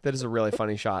across. That is a really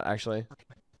funny shot, actually.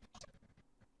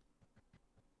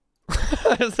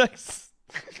 It's like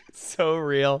so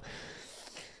real.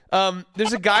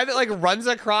 There's a guy that like runs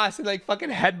across and like fucking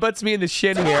headbutts me in the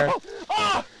shin here.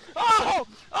 Oh,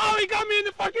 he got me in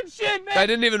the fucking shin, man. I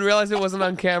didn't even realize it wasn't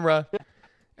on camera.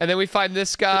 And then we find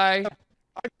this guy.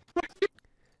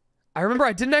 I remember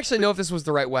I didn't actually know if this was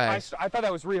the right way. I thought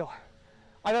that was real.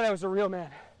 I thought that was a real man.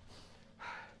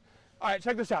 All right,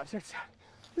 check this out. Check this out.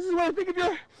 This is what I think of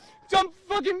your dumb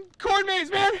fucking corn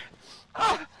maze, man.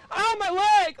 Oh, my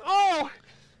leg. Oh,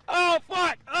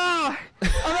 fuck. Oh,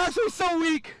 I'm actually so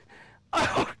weak.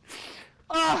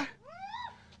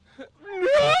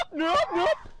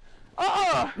 Nope.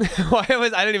 Why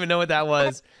was I didn't even know what that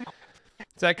was.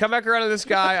 So I come back around to this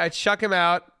guy. I chuck him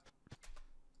out.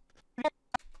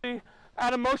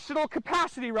 At emotional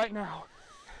capacity right now.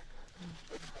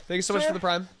 Thank you so much for the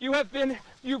prime. You have been,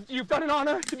 you've done an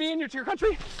honor to me and to your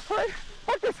country. All right,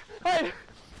 fuck this. All right.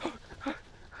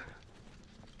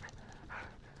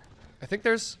 I think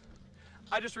there's.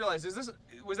 I just realized,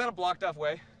 was that a blocked off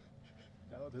way?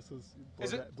 No, this is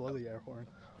blow the air horn.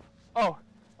 Oh,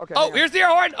 okay. Oh, here's the air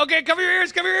horn. Okay, cover your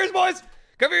ears, boys.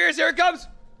 Cover your ears. Here it comes.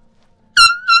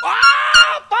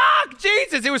 Ah, fuck,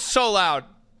 Jesus! It was so loud.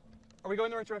 Are we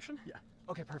going the right direction? Yeah.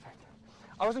 Okay, perfect.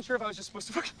 I wasn't sure if I was just supposed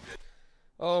to fucking...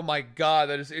 Oh my god,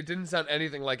 it didn't sound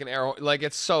anything like an air horn. Like,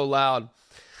 it's so loud.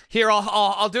 Here,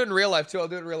 I'll do it in real life too.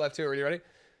 Are you ready?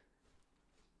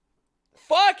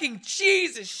 Fucking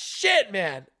Jesus shit,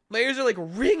 man. My ears are like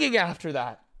ringing after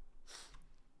that.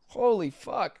 Holy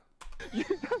fuck.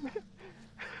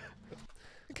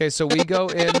 Okay, so we go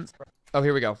in. Oh,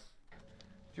 here we go. Do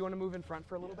you want to move in front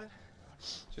for a little bit?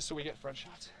 Just so we get front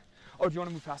shots. Oh, do you want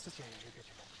to move past us? Yeah, you're good.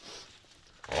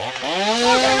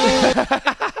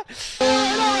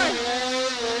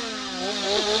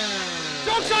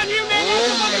 Joke's on you, man! You're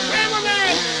the fucking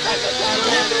cameraman!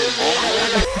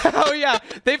 Oh yeah,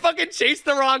 they fucking chased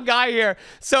the wrong guy here.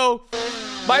 So,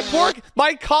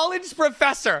 my college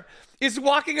professor is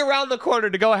walking around the corner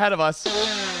to go ahead of us.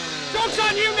 Joke's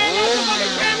on you, man! You're the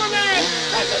fucking cameraman!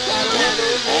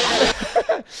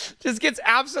 Just gets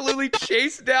absolutely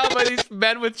chased down by these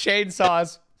men with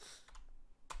chainsaws.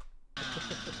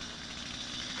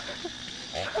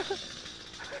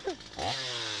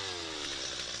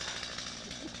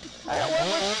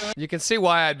 You can see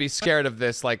why I'd be scared of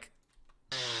this, like...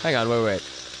 Hang on, wait.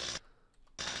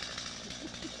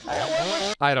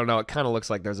 I don't know, it kind of looks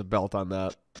like there's a belt on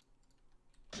that.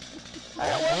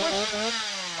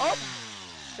 Oh!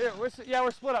 Here, we're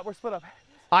split up,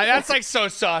 That's like so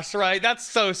sus, right? That's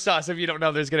so sus if you don't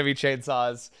know there's gonna be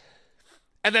chainsaws.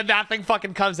 And then that thing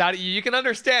fucking comes out at you. You can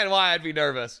understand why I'd be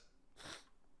nervous.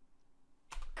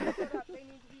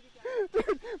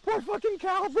 Dude, poor fucking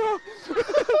Cal, bro.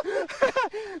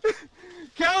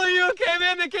 Cal, are you okay,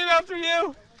 man? They came after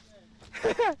you.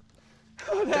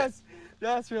 Oh,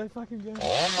 that's really fucking good.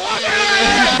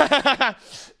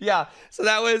 Yeah. So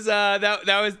that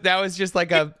was just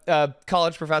like a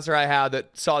college professor I had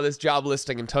that saw this job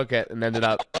listing and took it and ended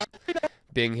up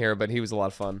being here. But he was a lot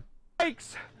of fun.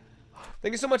 Thanks.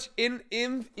 Thank you so much, in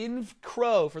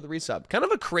Crow, for the resub. Kind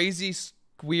of a crazy,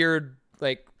 weird,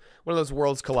 like one of those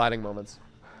worlds colliding moments.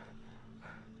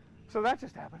 So that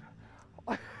just happened.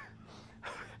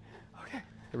 Okay.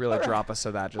 They really drop us,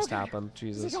 so that just happened.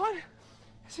 Jesus. Is he gone?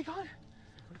 Is he gone?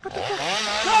 What the fuck?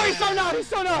 No, he's so not. He's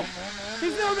so not.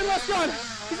 He's never been less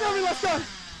gone.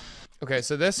 Okay,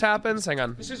 so this happens. Hang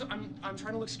on. This is, I'm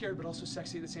trying to look scared, but also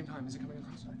sexy at the same time. Is it coming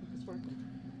across? I think it's working.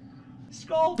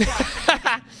 Skull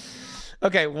flash.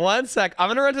 Okay, 1 sec. I'm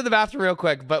gonna run to the bathroom real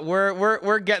quick, but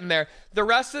we're getting there. The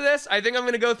rest of this, I think I'm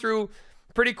gonna go through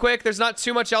pretty quick. There's not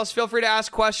too much else. Feel free to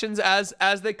ask questions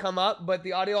as they come up, but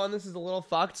the audio on this is a little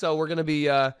fucked, so we're gonna be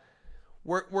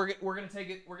we're gonna take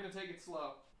it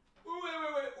slow. Ooh wait.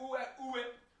 Ooh wait.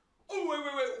 Ooh wait.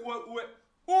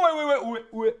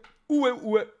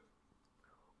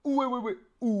 Ooh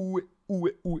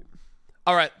wait. Ooh.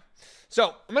 All right.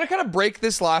 So I'm gonna kind of break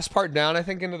this last part down, I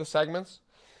think, into the segments.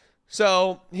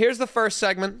 So here's the first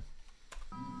segment.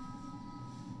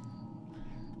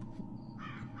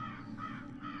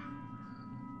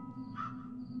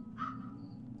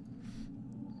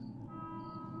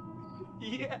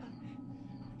 Yeah.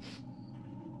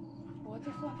 What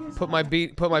the fuck is Put my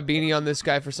beanie on this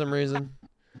guy for some reason.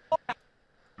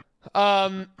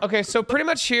 Okay, so pretty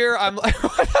much here I'm like,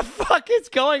 what the fuck is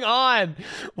going on?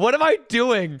 What am I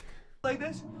doing? like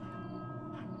this?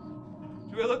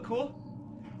 Do I look cool?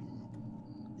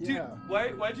 Dude, Yeah.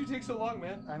 why'd you take so long,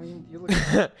 man? I mean, you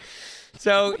look.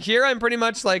 So here I'm pretty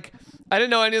much like, I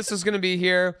didn't know any of this was gonna be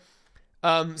here.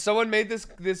 Someone made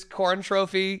this corn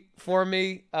trophy for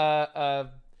me.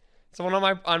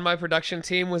 Someone on my production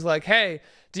team was like, "Hey,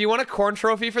 do you want a corn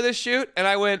trophy for this shoot?" And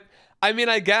I went, "I mean,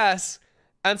 I guess."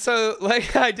 And so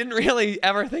like I didn't really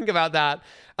ever think about that.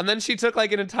 And then she took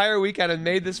like an entire weekend and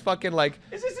made this fucking like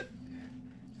Is this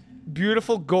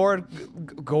beautiful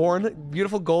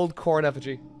beautiful gold corn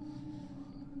effigy.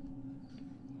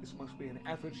 This must be an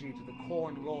effigy to the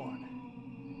corn lord.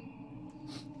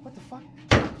 What the fuck?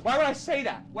 Why would I say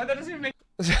that? Why that doesn't even make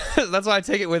That's why I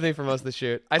take it with me for most of the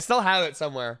shoot. I still have it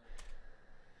somewhere.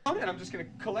 and I'm just gonna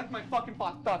collect my fucking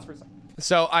thoughts for a second.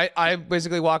 So I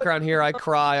basically walk around here, I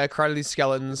cry to these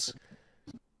skeletons.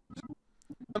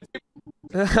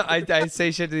 I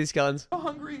say shit to these skeletons. I'm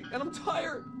hungry and I'm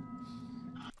tired.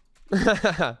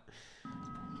 And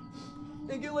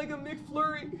get like a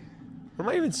McFlurry. What am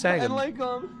I even saying? And like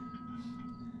I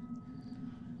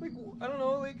don't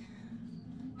know, like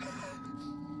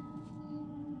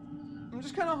I'm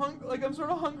just kind of hungry. Like I'm sort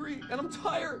of hungry and I'm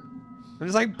tired. I'm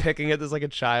just like picking at this like a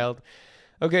child.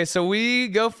 Okay, so we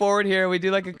go forward here. We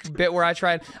do like a bit where I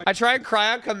try and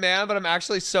cry on command, but I'm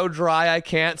actually so dry I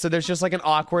can't. So there's just like an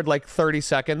awkward like 30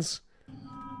 seconds.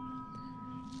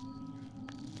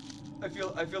 I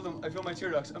feel my tear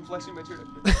ducts. I'm flexing my tear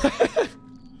ducts.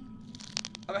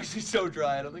 I'm actually so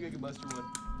dry. I don't think I can muster one. Do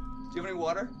you have any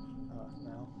water?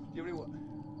 No. Do you have any water?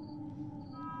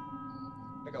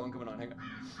 I got one coming on. Hang on.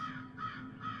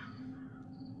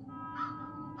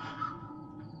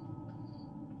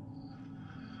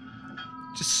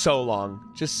 Just so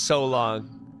long. Just so long.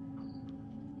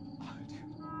 Oh, dude.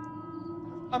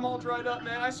 I'm all dried up,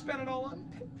 man. I spent it all on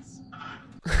piss.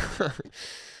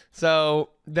 So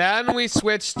then we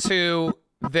switch to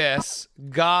this.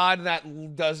 God,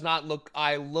 that does not look.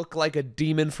 I look like a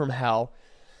demon from hell.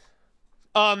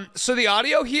 So the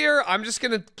audio here, I'm just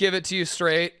gonna give it to you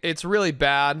straight. It's really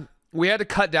bad. We had to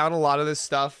cut down a lot of this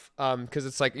stuff because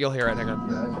it's like you'll hear it. Hang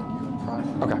on. Yeah, I think you and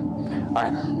Prime. Okay. All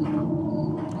right.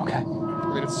 Okay.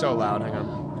 I mean, it's so loud. Hang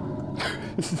on.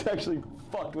 This is actually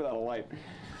fucked without a light.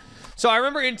 So I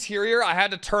remember interior, I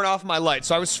had to turn off my light,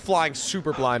 so I was flying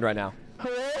super blind right now.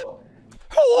 Hello?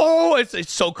 Hello!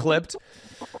 It's so clipped.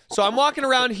 So I'm walking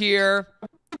around here.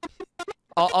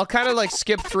 I'll kind of like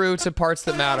skip through to parts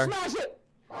that matter.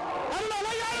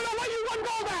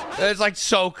 It's like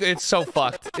it's so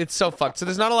fucked. It's so fucked. So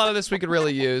there's not a lot of this we could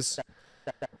really use.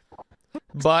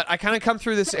 But I kind of come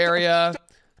through this area.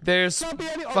 There's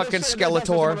fucking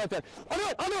Skeletor.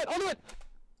 I'll do it.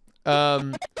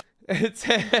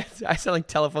 I sound like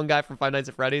telephone guy from Five Nights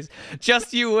at Freddy's.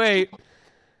 Just you wait.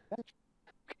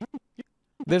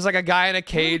 There's like a guy in a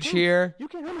cage here. You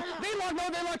can't hear me. They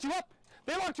locked you up.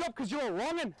 They locked you up because you were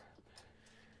wronging.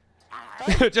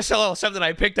 Just a little something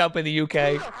I picked up in the UK.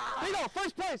 There you go.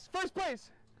 First place.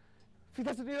 He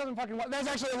doesn't fucking want. There's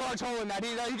actually a large hole in that.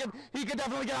 He could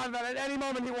definitely get out of that at any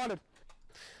moment he wanted.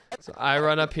 So I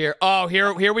run up here. Oh,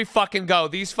 here we fucking go.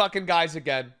 These fucking guys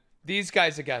again. These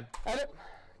guys again. Edit.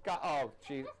 Oh,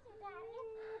 jeez.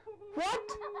 What?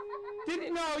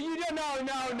 No, you didn't.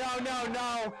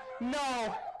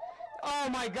 No. Oh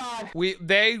my God.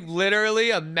 They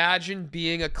literally imagine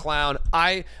being a clown.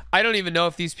 I don't even know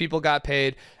if these people got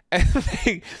paid. And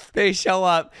they show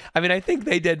up. I mean, I think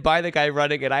they did by the guy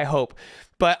running it, I hope.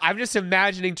 But I'm just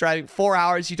imagining driving 4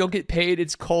 hours. You don't get paid.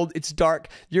 It's cold. It's dark.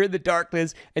 You're in the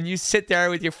darkness. And you sit there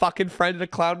with your fucking friend in a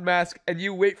clown mask. And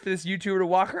you wait for this YouTuber to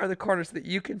walk around the corner so that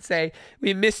you can say,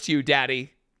 "We missed you,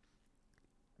 Daddy."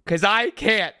 Because I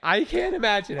can't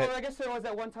imagine it. Oh, I guess there was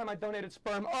that one time I donated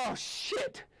sperm. Oh,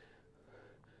 shit.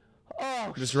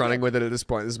 Oh, Just shit. running with it at this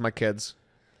point. This is my kids.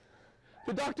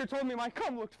 The doctor told me my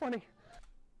cum looked funny.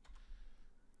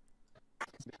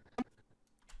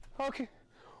 Okay.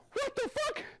 What the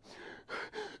fuck?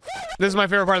 This is my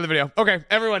favorite part of the video. Okay,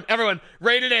 everyone,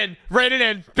 rate it in.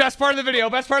 Best part of the video.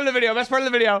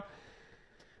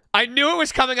 I knew it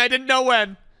was coming. I didn't know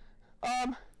when.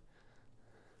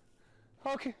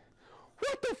 Okay.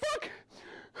 What the fuck?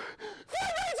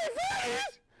 Five Nights at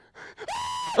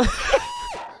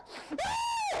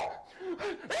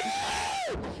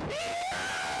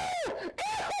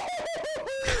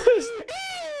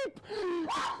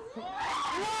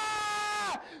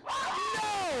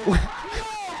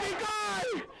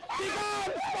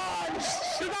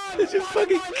This is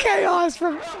fucking chaos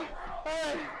from...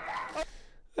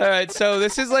 Alright, so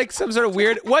this is like some sort of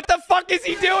weird... What the fuck is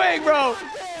he doing, bro?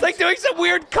 It's like doing some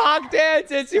weird cock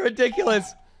dance. It's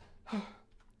ridiculous.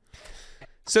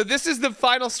 So this is the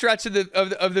final stretch of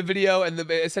the video and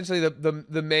essentially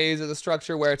the maze of the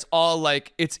structure where it's all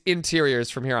like, it's interiors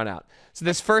from here on out. So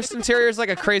this first interior is like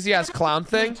a crazy ass clown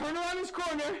thing. Turn around this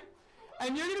corner,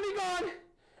 and you're gonna be gone,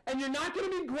 and you're not gonna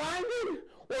be grinding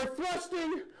or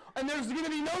thrusting, and there's gonna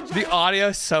be no... The audio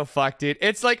is so fucked, dude.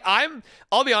 It's like,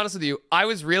 I'll be honest with you, I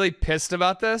was really pissed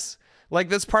about this. Like,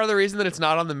 that's part of the reason that it's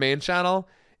not on the main channel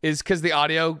is because the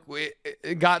audio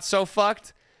it got so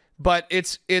fucked. But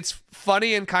it's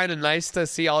funny and kind of nice to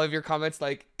see all of your comments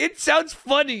like, it sounds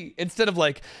funny, instead of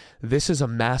like, this is a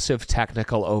massive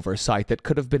technical oversight that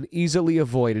could have been easily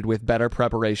avoided with better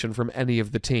preparation from any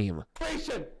of the team.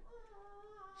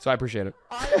 So I appreciate it.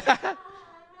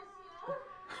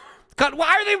 God,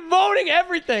 why are they moaning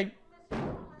everything?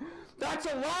 That's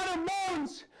a lot of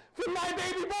moans from my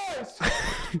baby boys.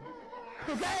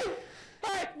 Okay?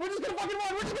 Alright, we're just gonna fucking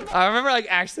run. I remember, like,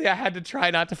 actually I had to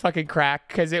try not to fucking crack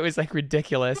because it was, like,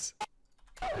 ridiculous.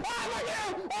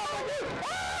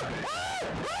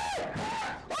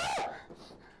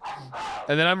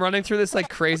 And then I'm running through this, like,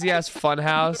 crazy-ass fun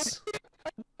house.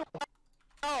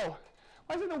 Oh,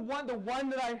 wasn't the one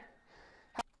that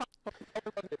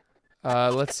I...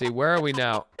 Let's see. Where are we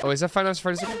now? Oh, is that Five Nights at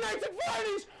Freddy's? Five Nights at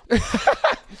Freddy's!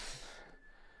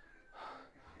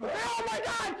 Oh my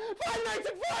god! Five Nights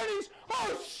at Freddy's!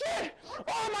 Oh shit!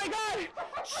 Oh my god!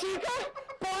 Chica,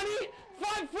 Bonnie,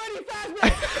 Freddy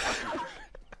Fazbear!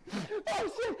 Oh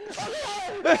shit!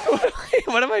 Okay.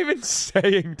 What am I even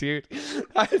saying, dude?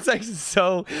 It's like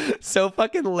so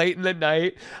fucking late in the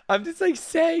night. I'm just like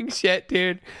saying shit,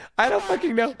 dude. I don't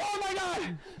fucking know. Oh my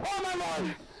god! Oh my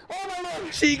lord! Oh my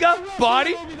lord! Chica,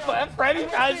 Bonnie, Freddy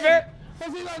Fazbear.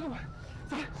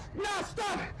 No,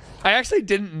 stop! I actually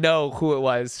didn't know who it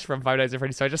was from Five Nights at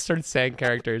Freddy's, so I just started saying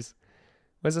characters.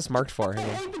 What is this marked for? I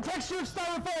hate the texture of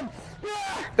styrofoam.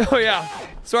 Oh yeah.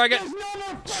 So I get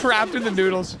trapped in the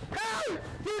noodles.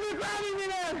 They're grabbing me,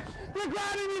 man. They're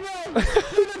grabbing me, man.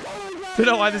 I don't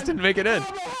know why this didn't make it in.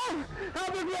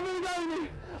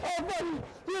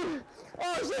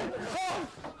 Oh shit.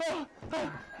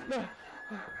 No.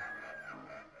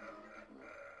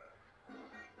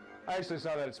 I actually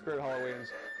saw that at Spirit Halloween's.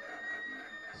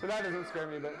 So that doesn't scare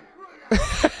me, but...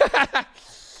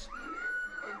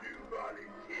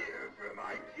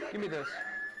 Give me this.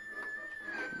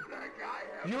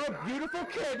 You're a beautiful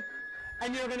kid,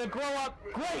 and you're gonna grow up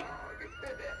great.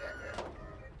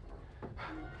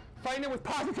 Fighting it with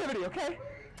positivity, okay?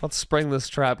 Let's spring this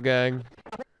trap, gang.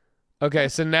 Okay,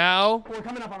 so now... We're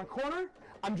coming up on a corner.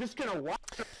 I'm just gonna watch.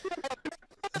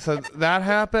 So that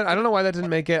happened. I don't know why that didn't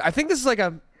make it. I think this is like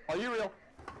a... Are you real?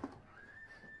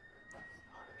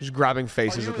 Just grabbing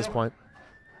faces at this point.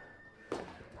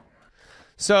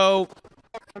 So...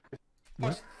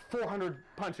 What? 400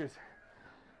 punches.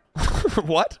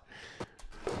 What?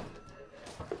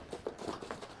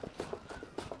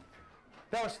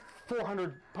 That was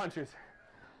 400 punches.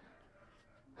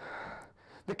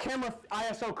 The camera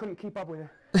ISO couldn't keep up with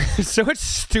it. So much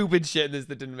stupid shit in this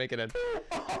that didn't make it in.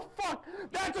 Oh fuck!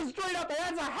 That's a straight up.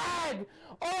 That's a hag.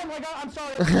 Oh my god! I'm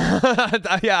sorry.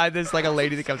 Yeah, there's like a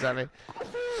lady that comes at me.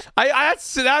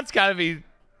 That's gotta be.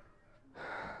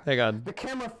 Hang on. The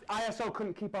camera ISO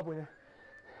couldn't keep up with it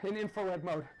in infrared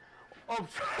mode. Oh.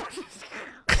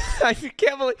 I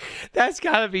can't believe that's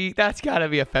gotta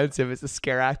be offensive as a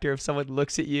scare actor if someone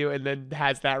looks at you and then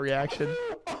has that reaction.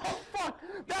 Oh fuck!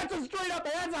 That's a straight up.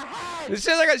 That's a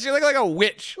hag. She looked like a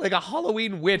witch, like a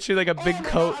Halloween witch with like a big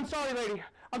coat. God, I'm sorry, lady.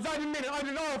 I'm sorry, I didn't mean it. I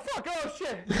didn't. Oh fuck! Oh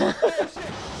shit! Oh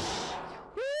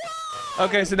shit!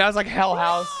 Okay, so now it's like Hell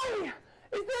House. Why?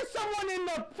 Is there someone in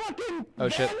the fucking Oh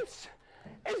shit! vents?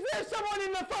 Is there someone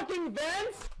in the fucking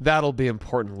vents? That'll be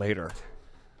important later.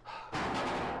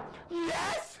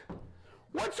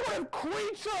 What sort of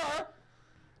creature?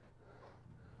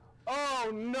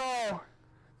 Oh no.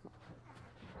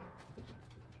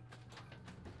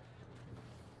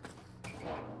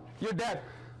 You're dead.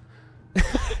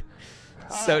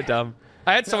 So dumb.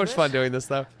 I had so Now much fun this- doing this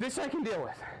though. This I can deal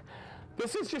with.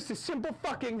 This is just a simple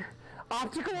fucking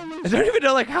optical illusion. I don't even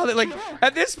know like how that like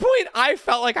at this point I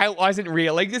felt like I wasn't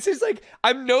real. Like this is like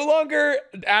I'm no longer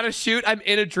at a shoot, I'm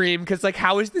in a dream because like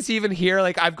how is this even here?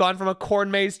 Like I've gone from a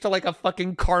corn maze to like a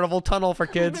fucking carnival tunnel for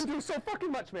We've kids. been through so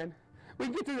fucking much, man. We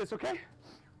can get through this, okay?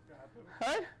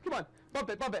 Alright? Come on. Bump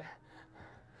it, bump it.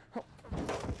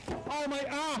 Oh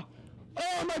my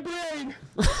oh my brain!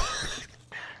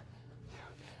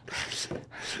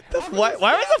 Why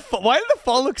did the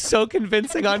fall look so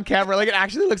convincing on camera? Like it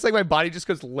actually looks like my body just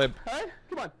goes limp. Alright?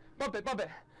 Come on. Bump it, bump it.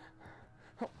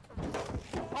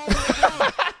 Oh my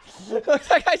god! Looks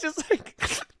like I just like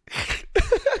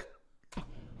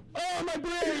Oh my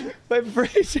brain! my brain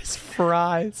just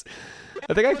fries.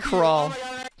 I think I crawl.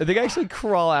 I think I actually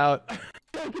crawl out.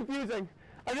 So confusing.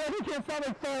 I never can't stop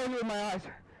it falling in my eyes.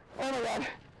 Oh my god.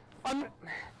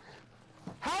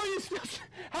 How are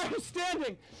you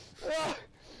standing? Ugh.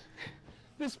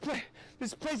 This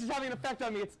place is having an effect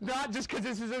on me. It's not just because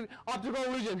this is an optical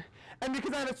illusion, and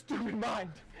because I have a stupid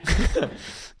mind.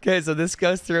 Okay, so this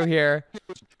goes through here.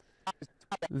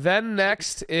 Then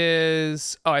next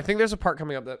is I think there's a part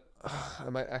coming up that I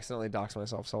might accidentally dox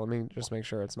myself. So let me just make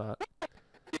sure it's not.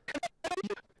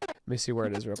 Let me see where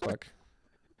it is real quick.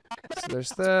 So there's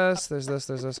this, there's this,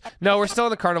 there's this. No, we're still in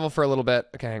the carnival for a little bit.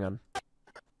 Okay, hang on.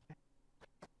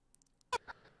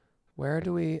 Where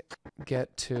do we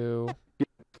get to?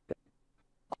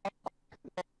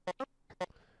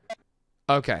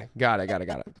 Okay, got it.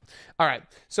 All right,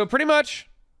 so pretty much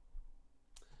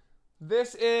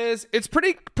this is, it's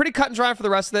pretty cut and dry for the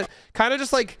rest of it. Kind of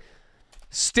just like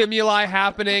stimuli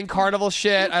happening, carnival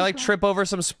shit. I like trip over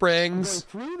some springs.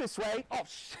 Going through this way. Oh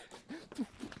shit.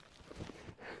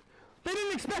 They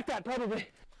didn't expect that, probably.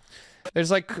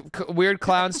 There's like weird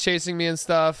clowns chasing me and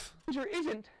stuff. Danger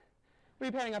isn't. What are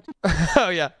you panning up to? Oh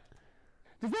yeah.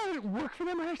 Does that work for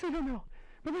them? I actually don't know.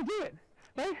 But they do it,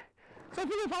 right? So I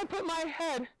think if I put my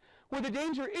head where the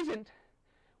danger isn't,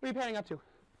 what are you panning up to?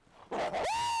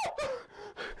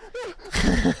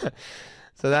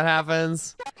 So that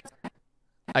happens.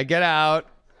 I get out.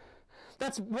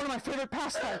 That's one of my favorite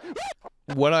pastimes.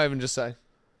 What did I even just say?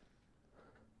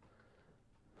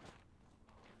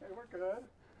 Hey, we're good.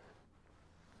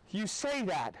 You say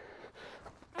that.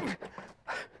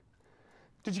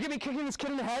 Did you get me kicking this kid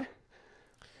in the head?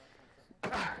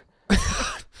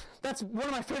 That's one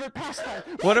of my favorite pastimes.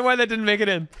 Wonder why that didn't make it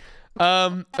in.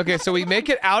 Okay, so we make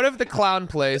it out of the clown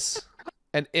place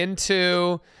and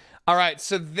into. All right,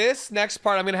 so this next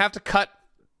part I'm gonna have to cut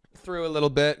through a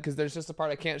little bit because there's just a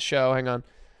part I can't show. Hang on.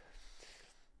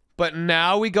 But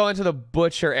now we go into the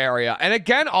butcher area, and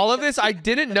again, all of this I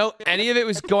didn't know any of it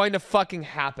was going to fucking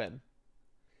happen.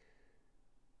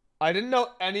 I didn't know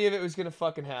any of it was gonna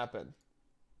fucking happen.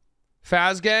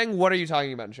 Fazgang, what are you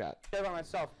talking about in chat? By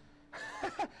myself.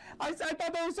 I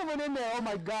thought there was someone in there. Oh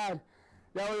my god.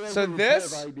 So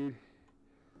this. That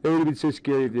would have been so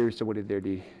scary if there was someone in there,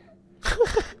 dude.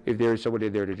 If there was someone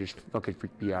in there to just fucking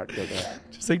freak me out.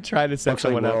 Just like trying to set Looks like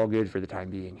someone we're up. all good for the time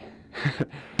being.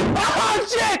 Oh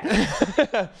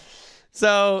shit!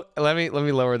 So let me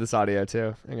lower this audio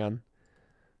too. Hang on.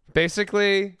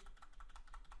 Basically.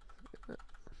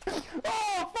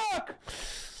 Oh fuck!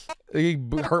 He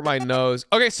hurt my nose.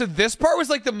 Okay, so this part was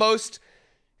like the most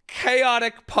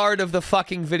chaotic part of the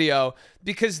fucking video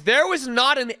because there was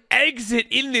not an exit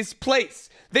in this place.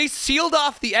 They sealed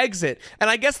off the exit, and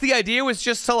I guess the idea was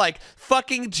just to like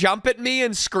fucking jump at me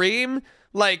and scream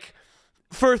like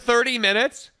for 30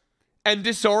 minutes and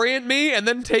disorient me and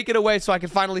then take it away so I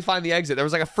could finally find the exit. There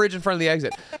was like a fridge in front of the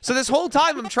exit. So this whole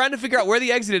time I'm trying to figure out where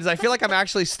the exit is. I feel like I'm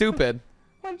actually stupid.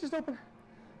 Why don't you just open?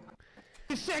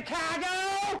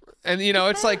 Chicago! And you know,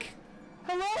 it's like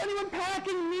Hello, anyone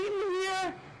packing meat in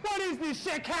here? What is this,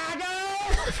 Chicago?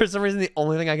 for some reason, the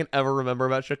only thing I can ever remember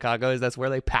about Chicago is that's where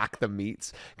they pack the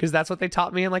meats. Because that's what they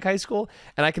taught me in like high school.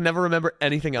 And I can never remember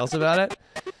anything else about it.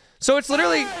 So it's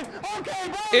literally,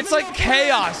 it's like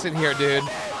chaos in here, dude.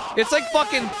 It's like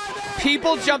fucking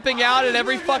people jumping out at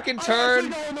every fucking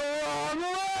turn.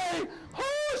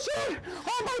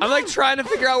 I'm like trying to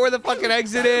figure out where the fucking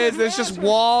exit is. There's just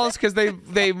walls because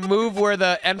they move where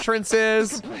the entrance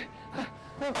is.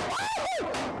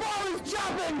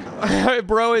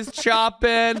 Bro is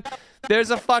chopping. There's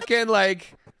a fucking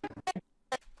like.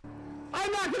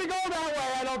 I'm not gonna go that way.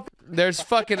 I don't. There's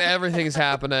fucking everything's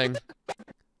happening.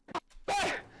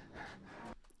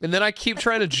 And then I keep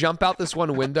trying to jump out this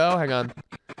one window. Hang on.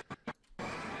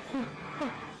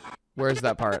 Where's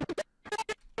that part?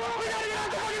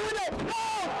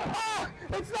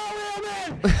 It's not real,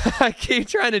 man. I keep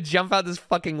trying to jump out this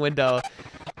fucking window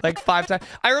like 5 times.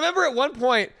 I remember at one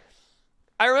point,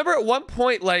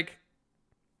 like,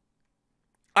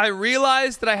 I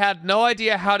realized that I had no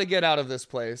idea how to get out of this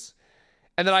place.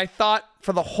 And then I thought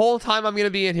for the whole time I'm going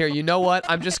to be in here, you know what?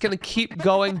 I'm just going to keep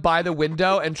going by the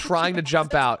window and trying to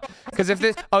jump out. Because if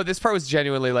this... Oh, this part was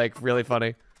genuinely, like, really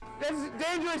funny. That's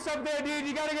dangerous up there, dude.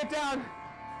 You gotta get down.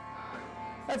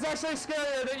 That's actually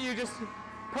scarier that you just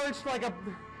perched like a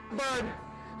bird.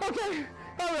 Okay,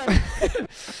 all right.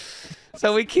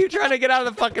 So we keep trying to get out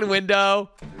of the fucking window.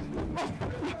 Dude,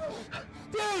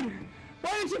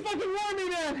 why didn't you fucking warn me,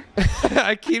 man?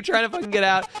 I keep trying to fucking get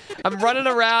out. I'm running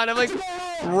around. I'm like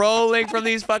rolling from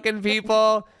these fucking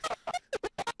people.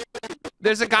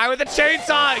 There's a guy with a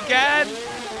chainsaw again.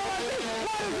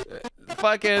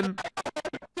 Fucking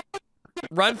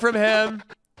run from him.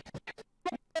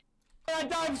 I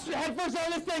dive headfirst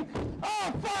on this thing.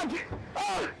 Oh, fuck.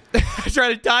 Oh.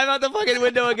 Trying to dive out the fucking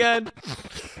window again.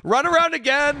 Run around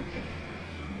again.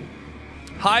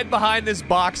 Hide behind this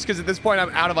box because at this point I'm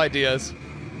out of ideas.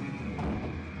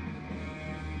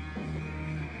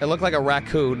 I look like a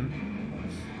raccoon.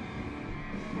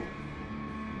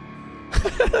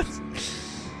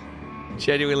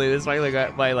 Genuinely, this might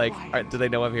look my like. Do they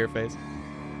know I'm here face?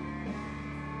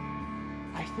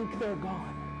 I think they're gone.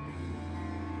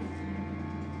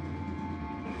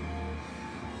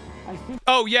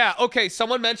 Oh yeah, okay.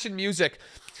 Someone mentioned music.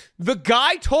 The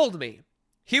guy told me.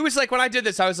 He was like, when I did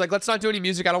this, I was like, let's not do any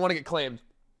music. I don't want to get claimed.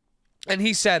 And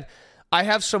he said, I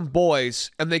have some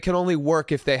boys, and they can only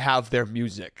work if they have their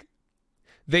music.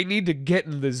 They need to get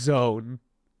in the zone.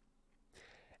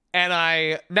 And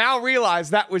I now realize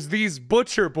that was these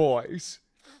butcher boys.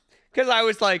 Because I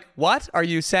was like, what are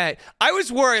you saying? I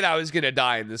was worried I was going to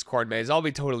die in this corn maze. I'll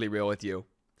be totally real with you.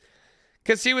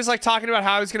 Because he was like talking about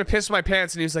how I was going to piss my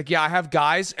pants. And he was like, yeah, I have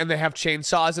guys and they have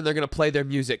chainsaws and they're going to play their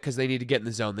music because they need to get in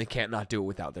the zone. They can't not do it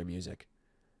without their music.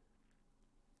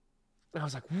 And I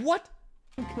was like, what?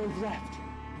 I think they've left.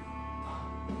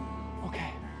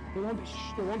 Okay. They won't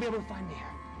be able to find me here.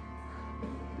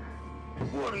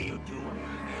 What are you doing?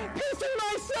 Pissing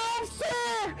myself,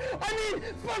 sir! I mean,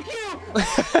 fuck you!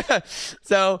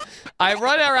 So I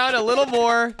run around a little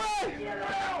more. The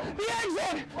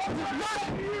exit!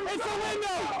 It's the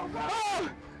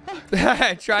window!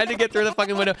 I tried to get through the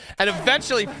fucking window. And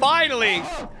eventually, finally,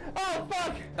 Oh,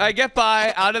 fuck! I get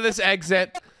by out of this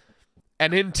exit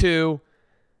and into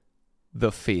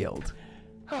the field.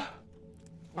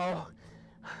 Oh.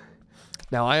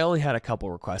 Now, I only had a couple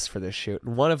requests for this shoot,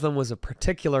 and one of them was a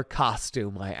particular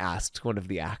costume I asked one of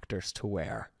the actors to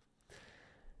wear.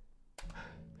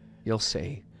 You'll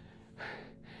see.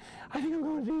 I think I'm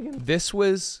going vegan. This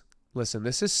was... Listen,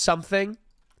 this is something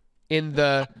in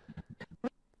the...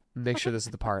 Make sure this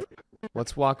is the part.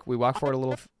 Let's walk... We walk forward a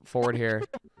little forward here.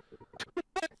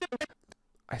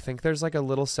 I think there's like a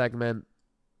little segment...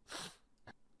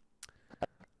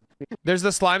 There's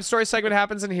the slime story segment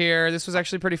happens in here. This was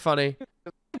actually pretty funny.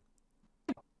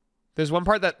 There's one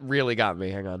part that really got me.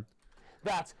 Hang on.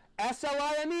 That's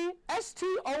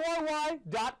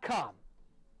SLIMESTORY.com.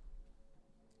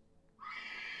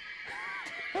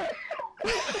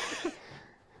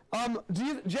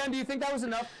 Jen, do you think that was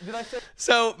enough? Did I say?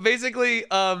 So basically,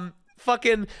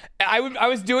 fucking, I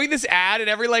was doing this ad,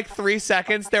 and every like 3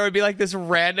 seconds there would be like this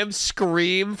random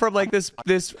scream from like this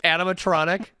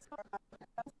animatronic.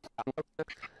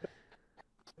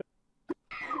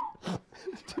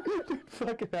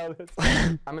 Fucking hell,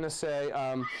 I'm gonna say,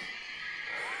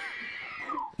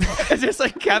 It just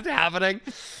like kept happening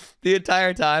the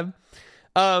entire time.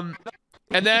 And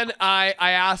then I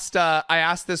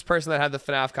asked this person that had the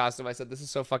FNAF costume. I said, "This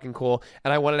is so fucking cool,"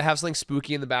 and I wanted to have something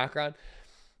spooky in the background.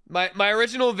 My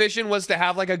original vision was to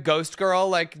have like a ghost girl,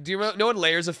 like, do you know in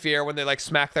Layers of Fear when they like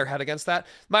smack their head against that?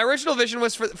 My original vision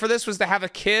was for this was to have a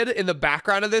kid in the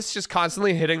background of this just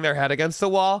constantly hitting their head against the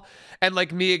wall, and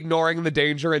like me ignoring the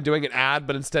danger and doing an ad,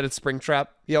 but instead it's Springtrap.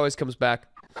 He always comes back.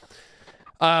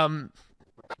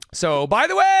 So by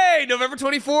the way, November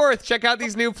 24th, check out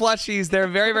these new plushies. They're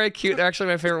very, very cute. They're actually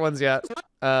my favorite ones yet.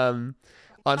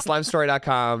 On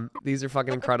Slimestory.com. These are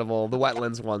fucking incredible. The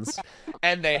wetlands ones.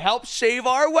 And they help save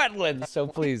our wetlands. So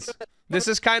please. This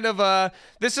is kind of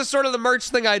this is sort of the merch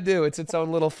thing I do. It's its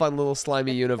own little fun little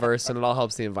slimy universe, and it all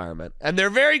helps the environment. And they're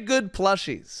very good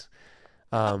plushies.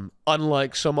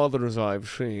 Unlike some others I've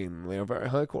seen. They are very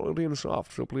high quality and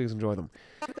soft, so please enjoy them.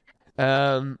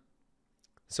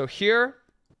 So here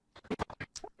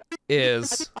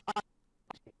is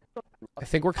I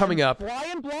think we're coming up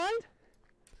Flying blind?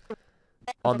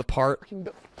 on the part.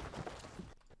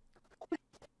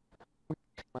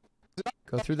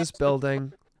 Go through this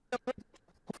building.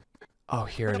 Oh,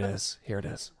 here it is. Here it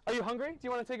is. Are you hungry? Do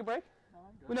you want to take a break?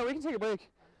 No, we can take a break.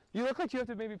 You look like you have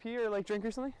to maybe pee or like drink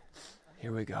or something.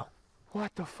 Here we go.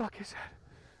 What the fuck is that?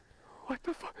 What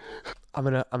the fuck? I'm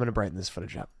gonna brighten this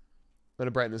footage up. I'm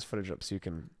gonna brighten this footage up so you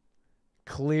can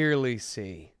clearly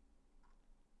see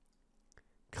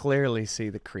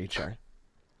the creature.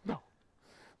 No.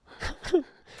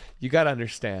 You gotta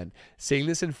understand, seeing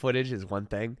this in footage is one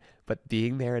thing, but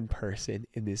being there in person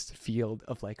in this field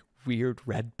of like weird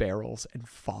red barrels and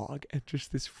fog and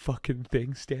just this fucking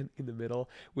thing standing in the middle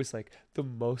was like the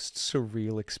most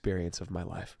surreal experience of my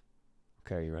life.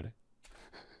 Okay, are you ready?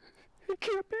 It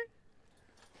can't be.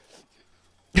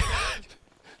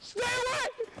 Stay away!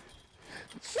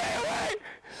 Stay away!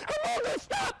 Among Us,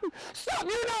 stop! Stop!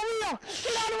 You're not real!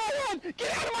 Get out of my head!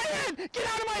 Get out of my head! Get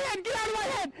out of my head! Get out of my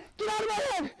head! Get out of my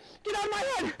head! Get out of my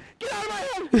head! Get out of my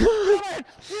head! Get out of my head!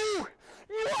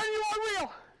 You are real!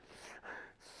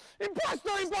 Imposter!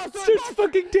 Starts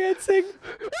fucking dancing.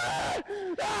 What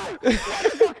the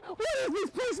fuck? What is this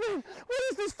place, man? What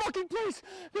is this fucking place?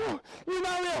 No, you're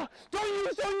not real. Don't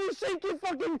you shake your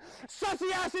fucking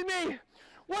sussy ass at me.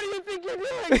 What do you think you're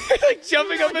doing? Like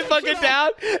jumping up and fucking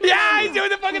down. Yeah, he's doing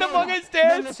the fucking Among Us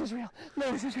dance. No, this is real.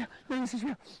 No, this is real. No, this is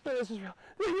real. No, this is real.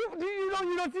 Do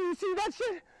you see that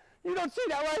shit? You don't see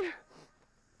that, right?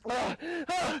 Oh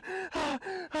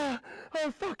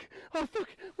fuck! Oh fuck!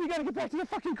 We gotta get back to the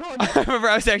fucking car. I remember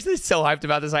I was actually so hyped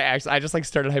about this. I just like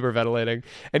started hyperventilating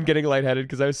and getting lightheaded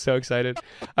because I was so excited.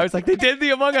 I was like, they did the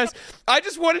Among Us. I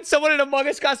just wanted someone in an Among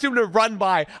Us costume to run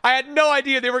by. I had no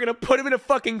idea they were gonna put him in a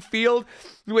fucking field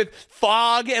with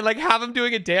fog and like have him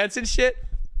doing a dance and shit.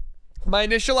 My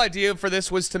initial idea for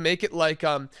this was to make it like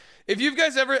if you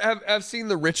guys ever have seen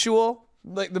The Ritual,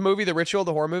 like the movie The Ritual,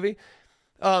 the horror movie,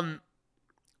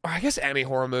 or I guess any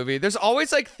horror movie, there's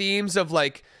always like themes of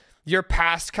like your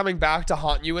past coming back to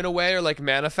haunt you in a way or like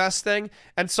manifesting.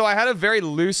 And so I had a very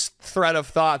loose thread of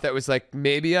thought that was like,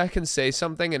 maybe I can say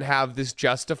something and have this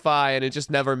justify, and it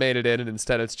just never made it in. And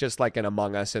instead it's just like an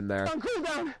Among Us in there. On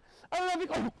cooldown. I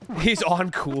don't know if he... He's on I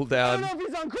cooldown. don't know if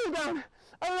he's on cooldown.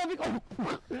 I don't know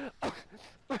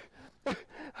if he...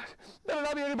 Better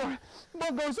not be anymore.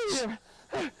 Mungo's in here.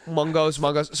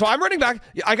 Mungos. So I'm running back.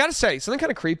 I gotta say, something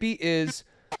kind of creepy is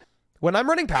when I'm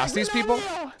running past these people,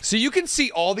 so you can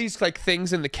see all these like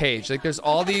things in the cage. Like there's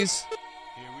all these.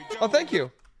 Oh, thank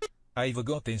you. I've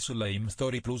gotten slime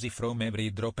story plusy from every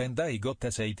drop and I got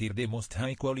a say tier the most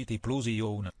high quality plusy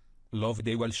own. Love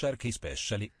the whale shark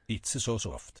especially, it's so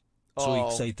soft. So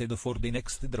excited for the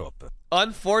next drop.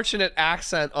 Unfortunate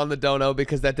accent on the dono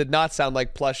because that did not sound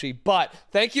like plushie, but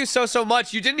thank you so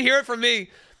much. You didn't hear it from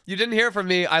me. You didn't hear it from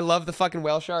me. I love the fucking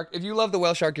whale shark. If you love the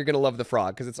whale shark, you're going to love the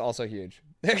frog because it's also huge.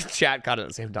 Chat caught it at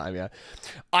the same time, yeah.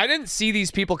 I didn't see these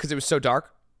people because it was so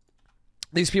dark.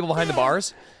 These people behind the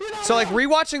bars. So like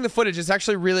rewatching the footage, it's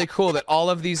actually really cool that all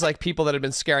of these like people that had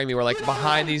been scaring me were like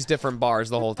behind these different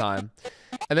bars the whole time.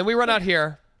 And then we run out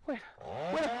here.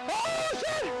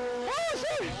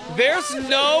 There's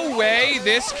no way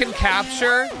this can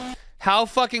capture how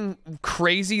fucking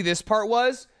crazy this part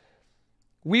was.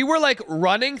 We were like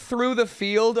running through the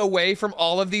field away from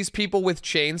all of these people with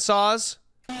chainsaws.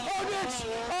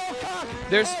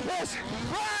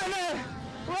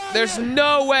 There's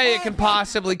no way it can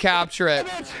possibly capture it.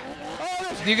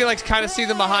 You can like kind of see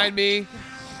them behind me.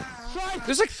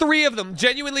 There's like 3 of them.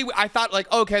 Genuinely, I thought like,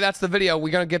 okay, that's the video.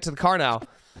 We're gonna get to the car now.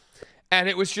 And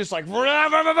it was just like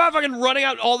fucking running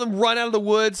out. All of them run out of the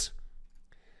woods.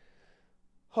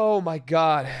 Oh my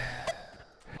god.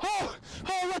 Oh,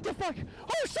 what the fuck?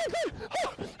 Oh, shit!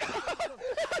 Oh.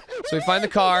 So we find the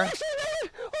car. Oh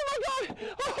my god!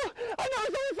 Oh, I know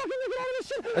it's only fucking looking out of this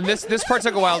shit. And this part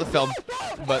took a while to film,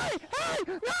 but Hey,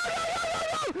 no,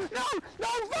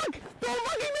 fuck! Don't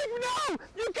fucking make me, no!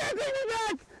 You can't take me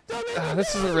back! Don't make me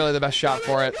this isn't really the best shot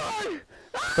for it.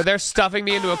 But they're stuffing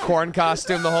me into a corn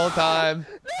costume the whole time.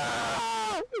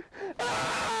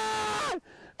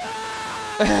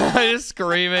 Just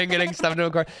screaming, getting stuffed into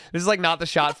a corn. This is like not the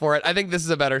shot for it. I think this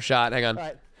is a better shot. Hang on.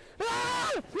 Right. No!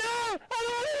 I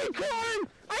don't want to eat corn!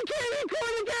 I can't eat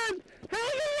corn again!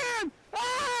 Hang in!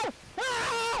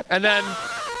 And then,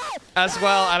 as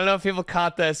well, I don't know if people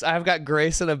caught this. I've got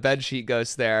Grace and a bedsheet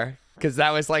ghost there. Because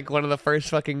that was like one of the first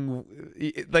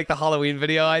fucking, like the Halloween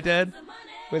video I did.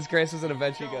 Was Grace was in a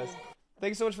bedsheet ghost.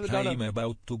 Thanks so much for the donut. I'm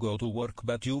about to go to work,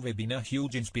 but you've been a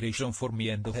huge inspiration for me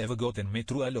and have gotten me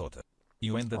through a lot.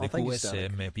 You and the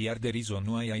QSMP are the reason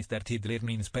why I started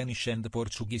learning Spanish and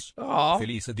Portuguese. Aww.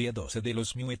 Feliz Dia 12 de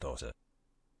los Muertos.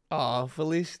 Oh,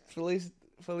 Feliz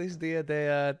Dia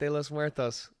de los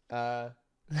Muertos. To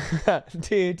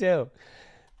you too.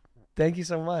 Thank you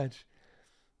so much.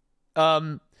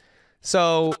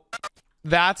 So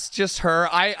that's just her.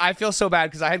 I feel so bad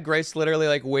because I had Grace literally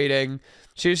like waiting.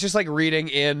 She was just like reading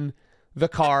in the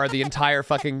car the entire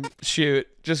fucking shoot,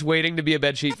 just waiting to be a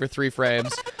bedsheet for 3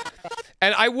 frames.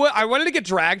 And I wanted to get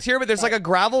dragged here, but there's like a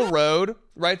gravel road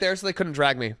right there, so they couldn't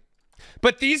drag me.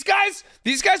 But these guys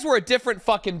were a different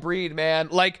fucking breed, man.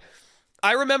 Like,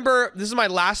 I remember, this is my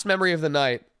last memory of the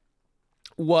night,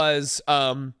 was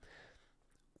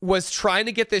trying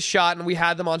to get this shot, and we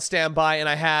had them on standby, and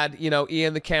I had, you know,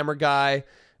 Ian, the camera guy,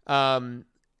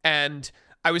 and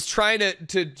I was trying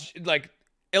to like,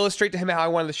 illustrate to him how I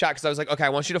wanted the shot, because I was like, okay, I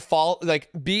want you to fall, like,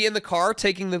 be in the car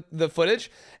taking the footage,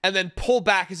 and then pull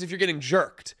back as if you're getting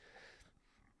jerked.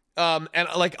 And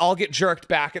like, I'll get jerked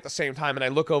back at the same time, and I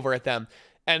look over at them.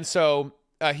 And so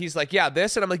he's like, yeah,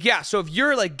 this, and I'm like, yeah, so if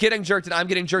you're like getting jerked and I'm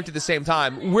getting jerked at the same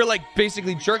time, we're like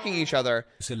basically jerking each other.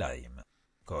 Slime.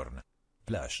 Corn.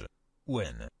 Flash.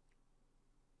 When.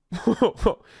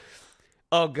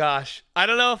 Oh gosh, I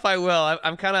don't know if I will.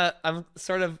 I'm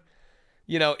sort of,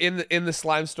 you know, in the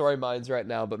slime story minds right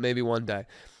now, but maybe one day.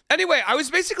 Anyway, I was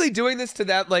basically doing this to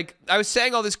them. Like, I was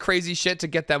saying all this crazy shit to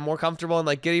get them more comfortable and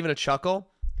like get even a chuckle.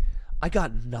 I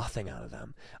got nothing out of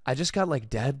them. I just got like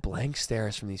dead blank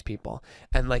stares from these people.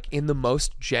 And like in the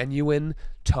most genuine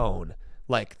tone,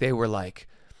 like they were like,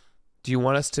 do you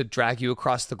want us to drag you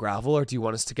across the gravel, or do you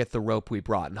want us to get the rope we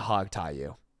brought and hog tie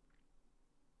you?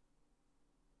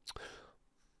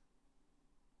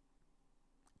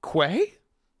 Quay?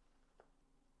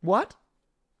 What?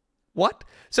 What?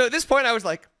 So at this point I was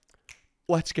like,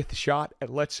 let's get the shot and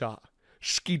let's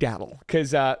skedaddle,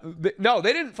 because no,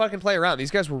 they didn't fucking play around.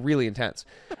 These guys were really intense.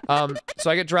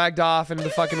 So I get dragged off into the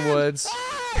fucking woods.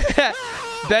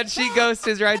 Bedsheet ghost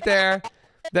is right there.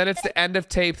 Then it's the end of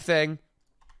tape thing,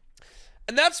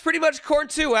 and that's pretty much Corn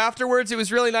 2. Afterwards, it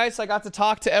was really nice. I got to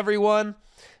talk to everyone.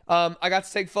 I got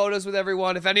to take photos with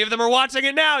everyone. If any of them are watching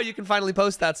it now, you can finally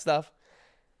post that stuff.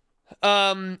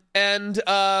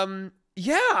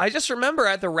 Yeah, I just remember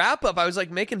at the wrap up, I was like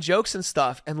making jokes and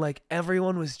stuff, and like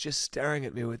everyone was just staring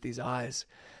at me with these eyes,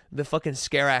 the fucking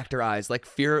scare actor eyes, like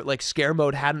scare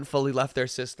mode hadn't fully left their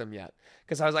system yet.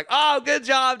 Cause I was like, oh, good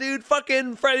job, dude.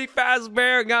 Fucking Freddy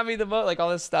Fazbear got me the vote, like all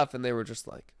this stuff. And they were just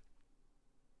like,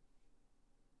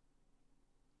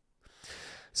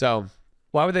 so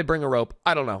why would they bring a rope?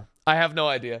 I don't know. I have no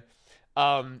idea.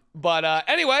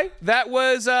 Anyway, that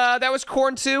was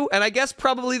Corn 2, and I guess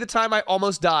probably the time I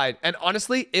almost died. And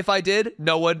honestly, if I did,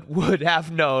 no one would have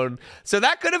known. So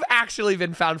that could have actually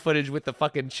been found footage with the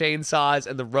fucking chainsaws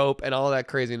and the rope and all that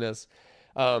craziness.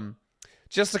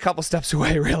 Just a couple steps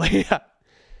away, really.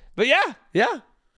 But yeah.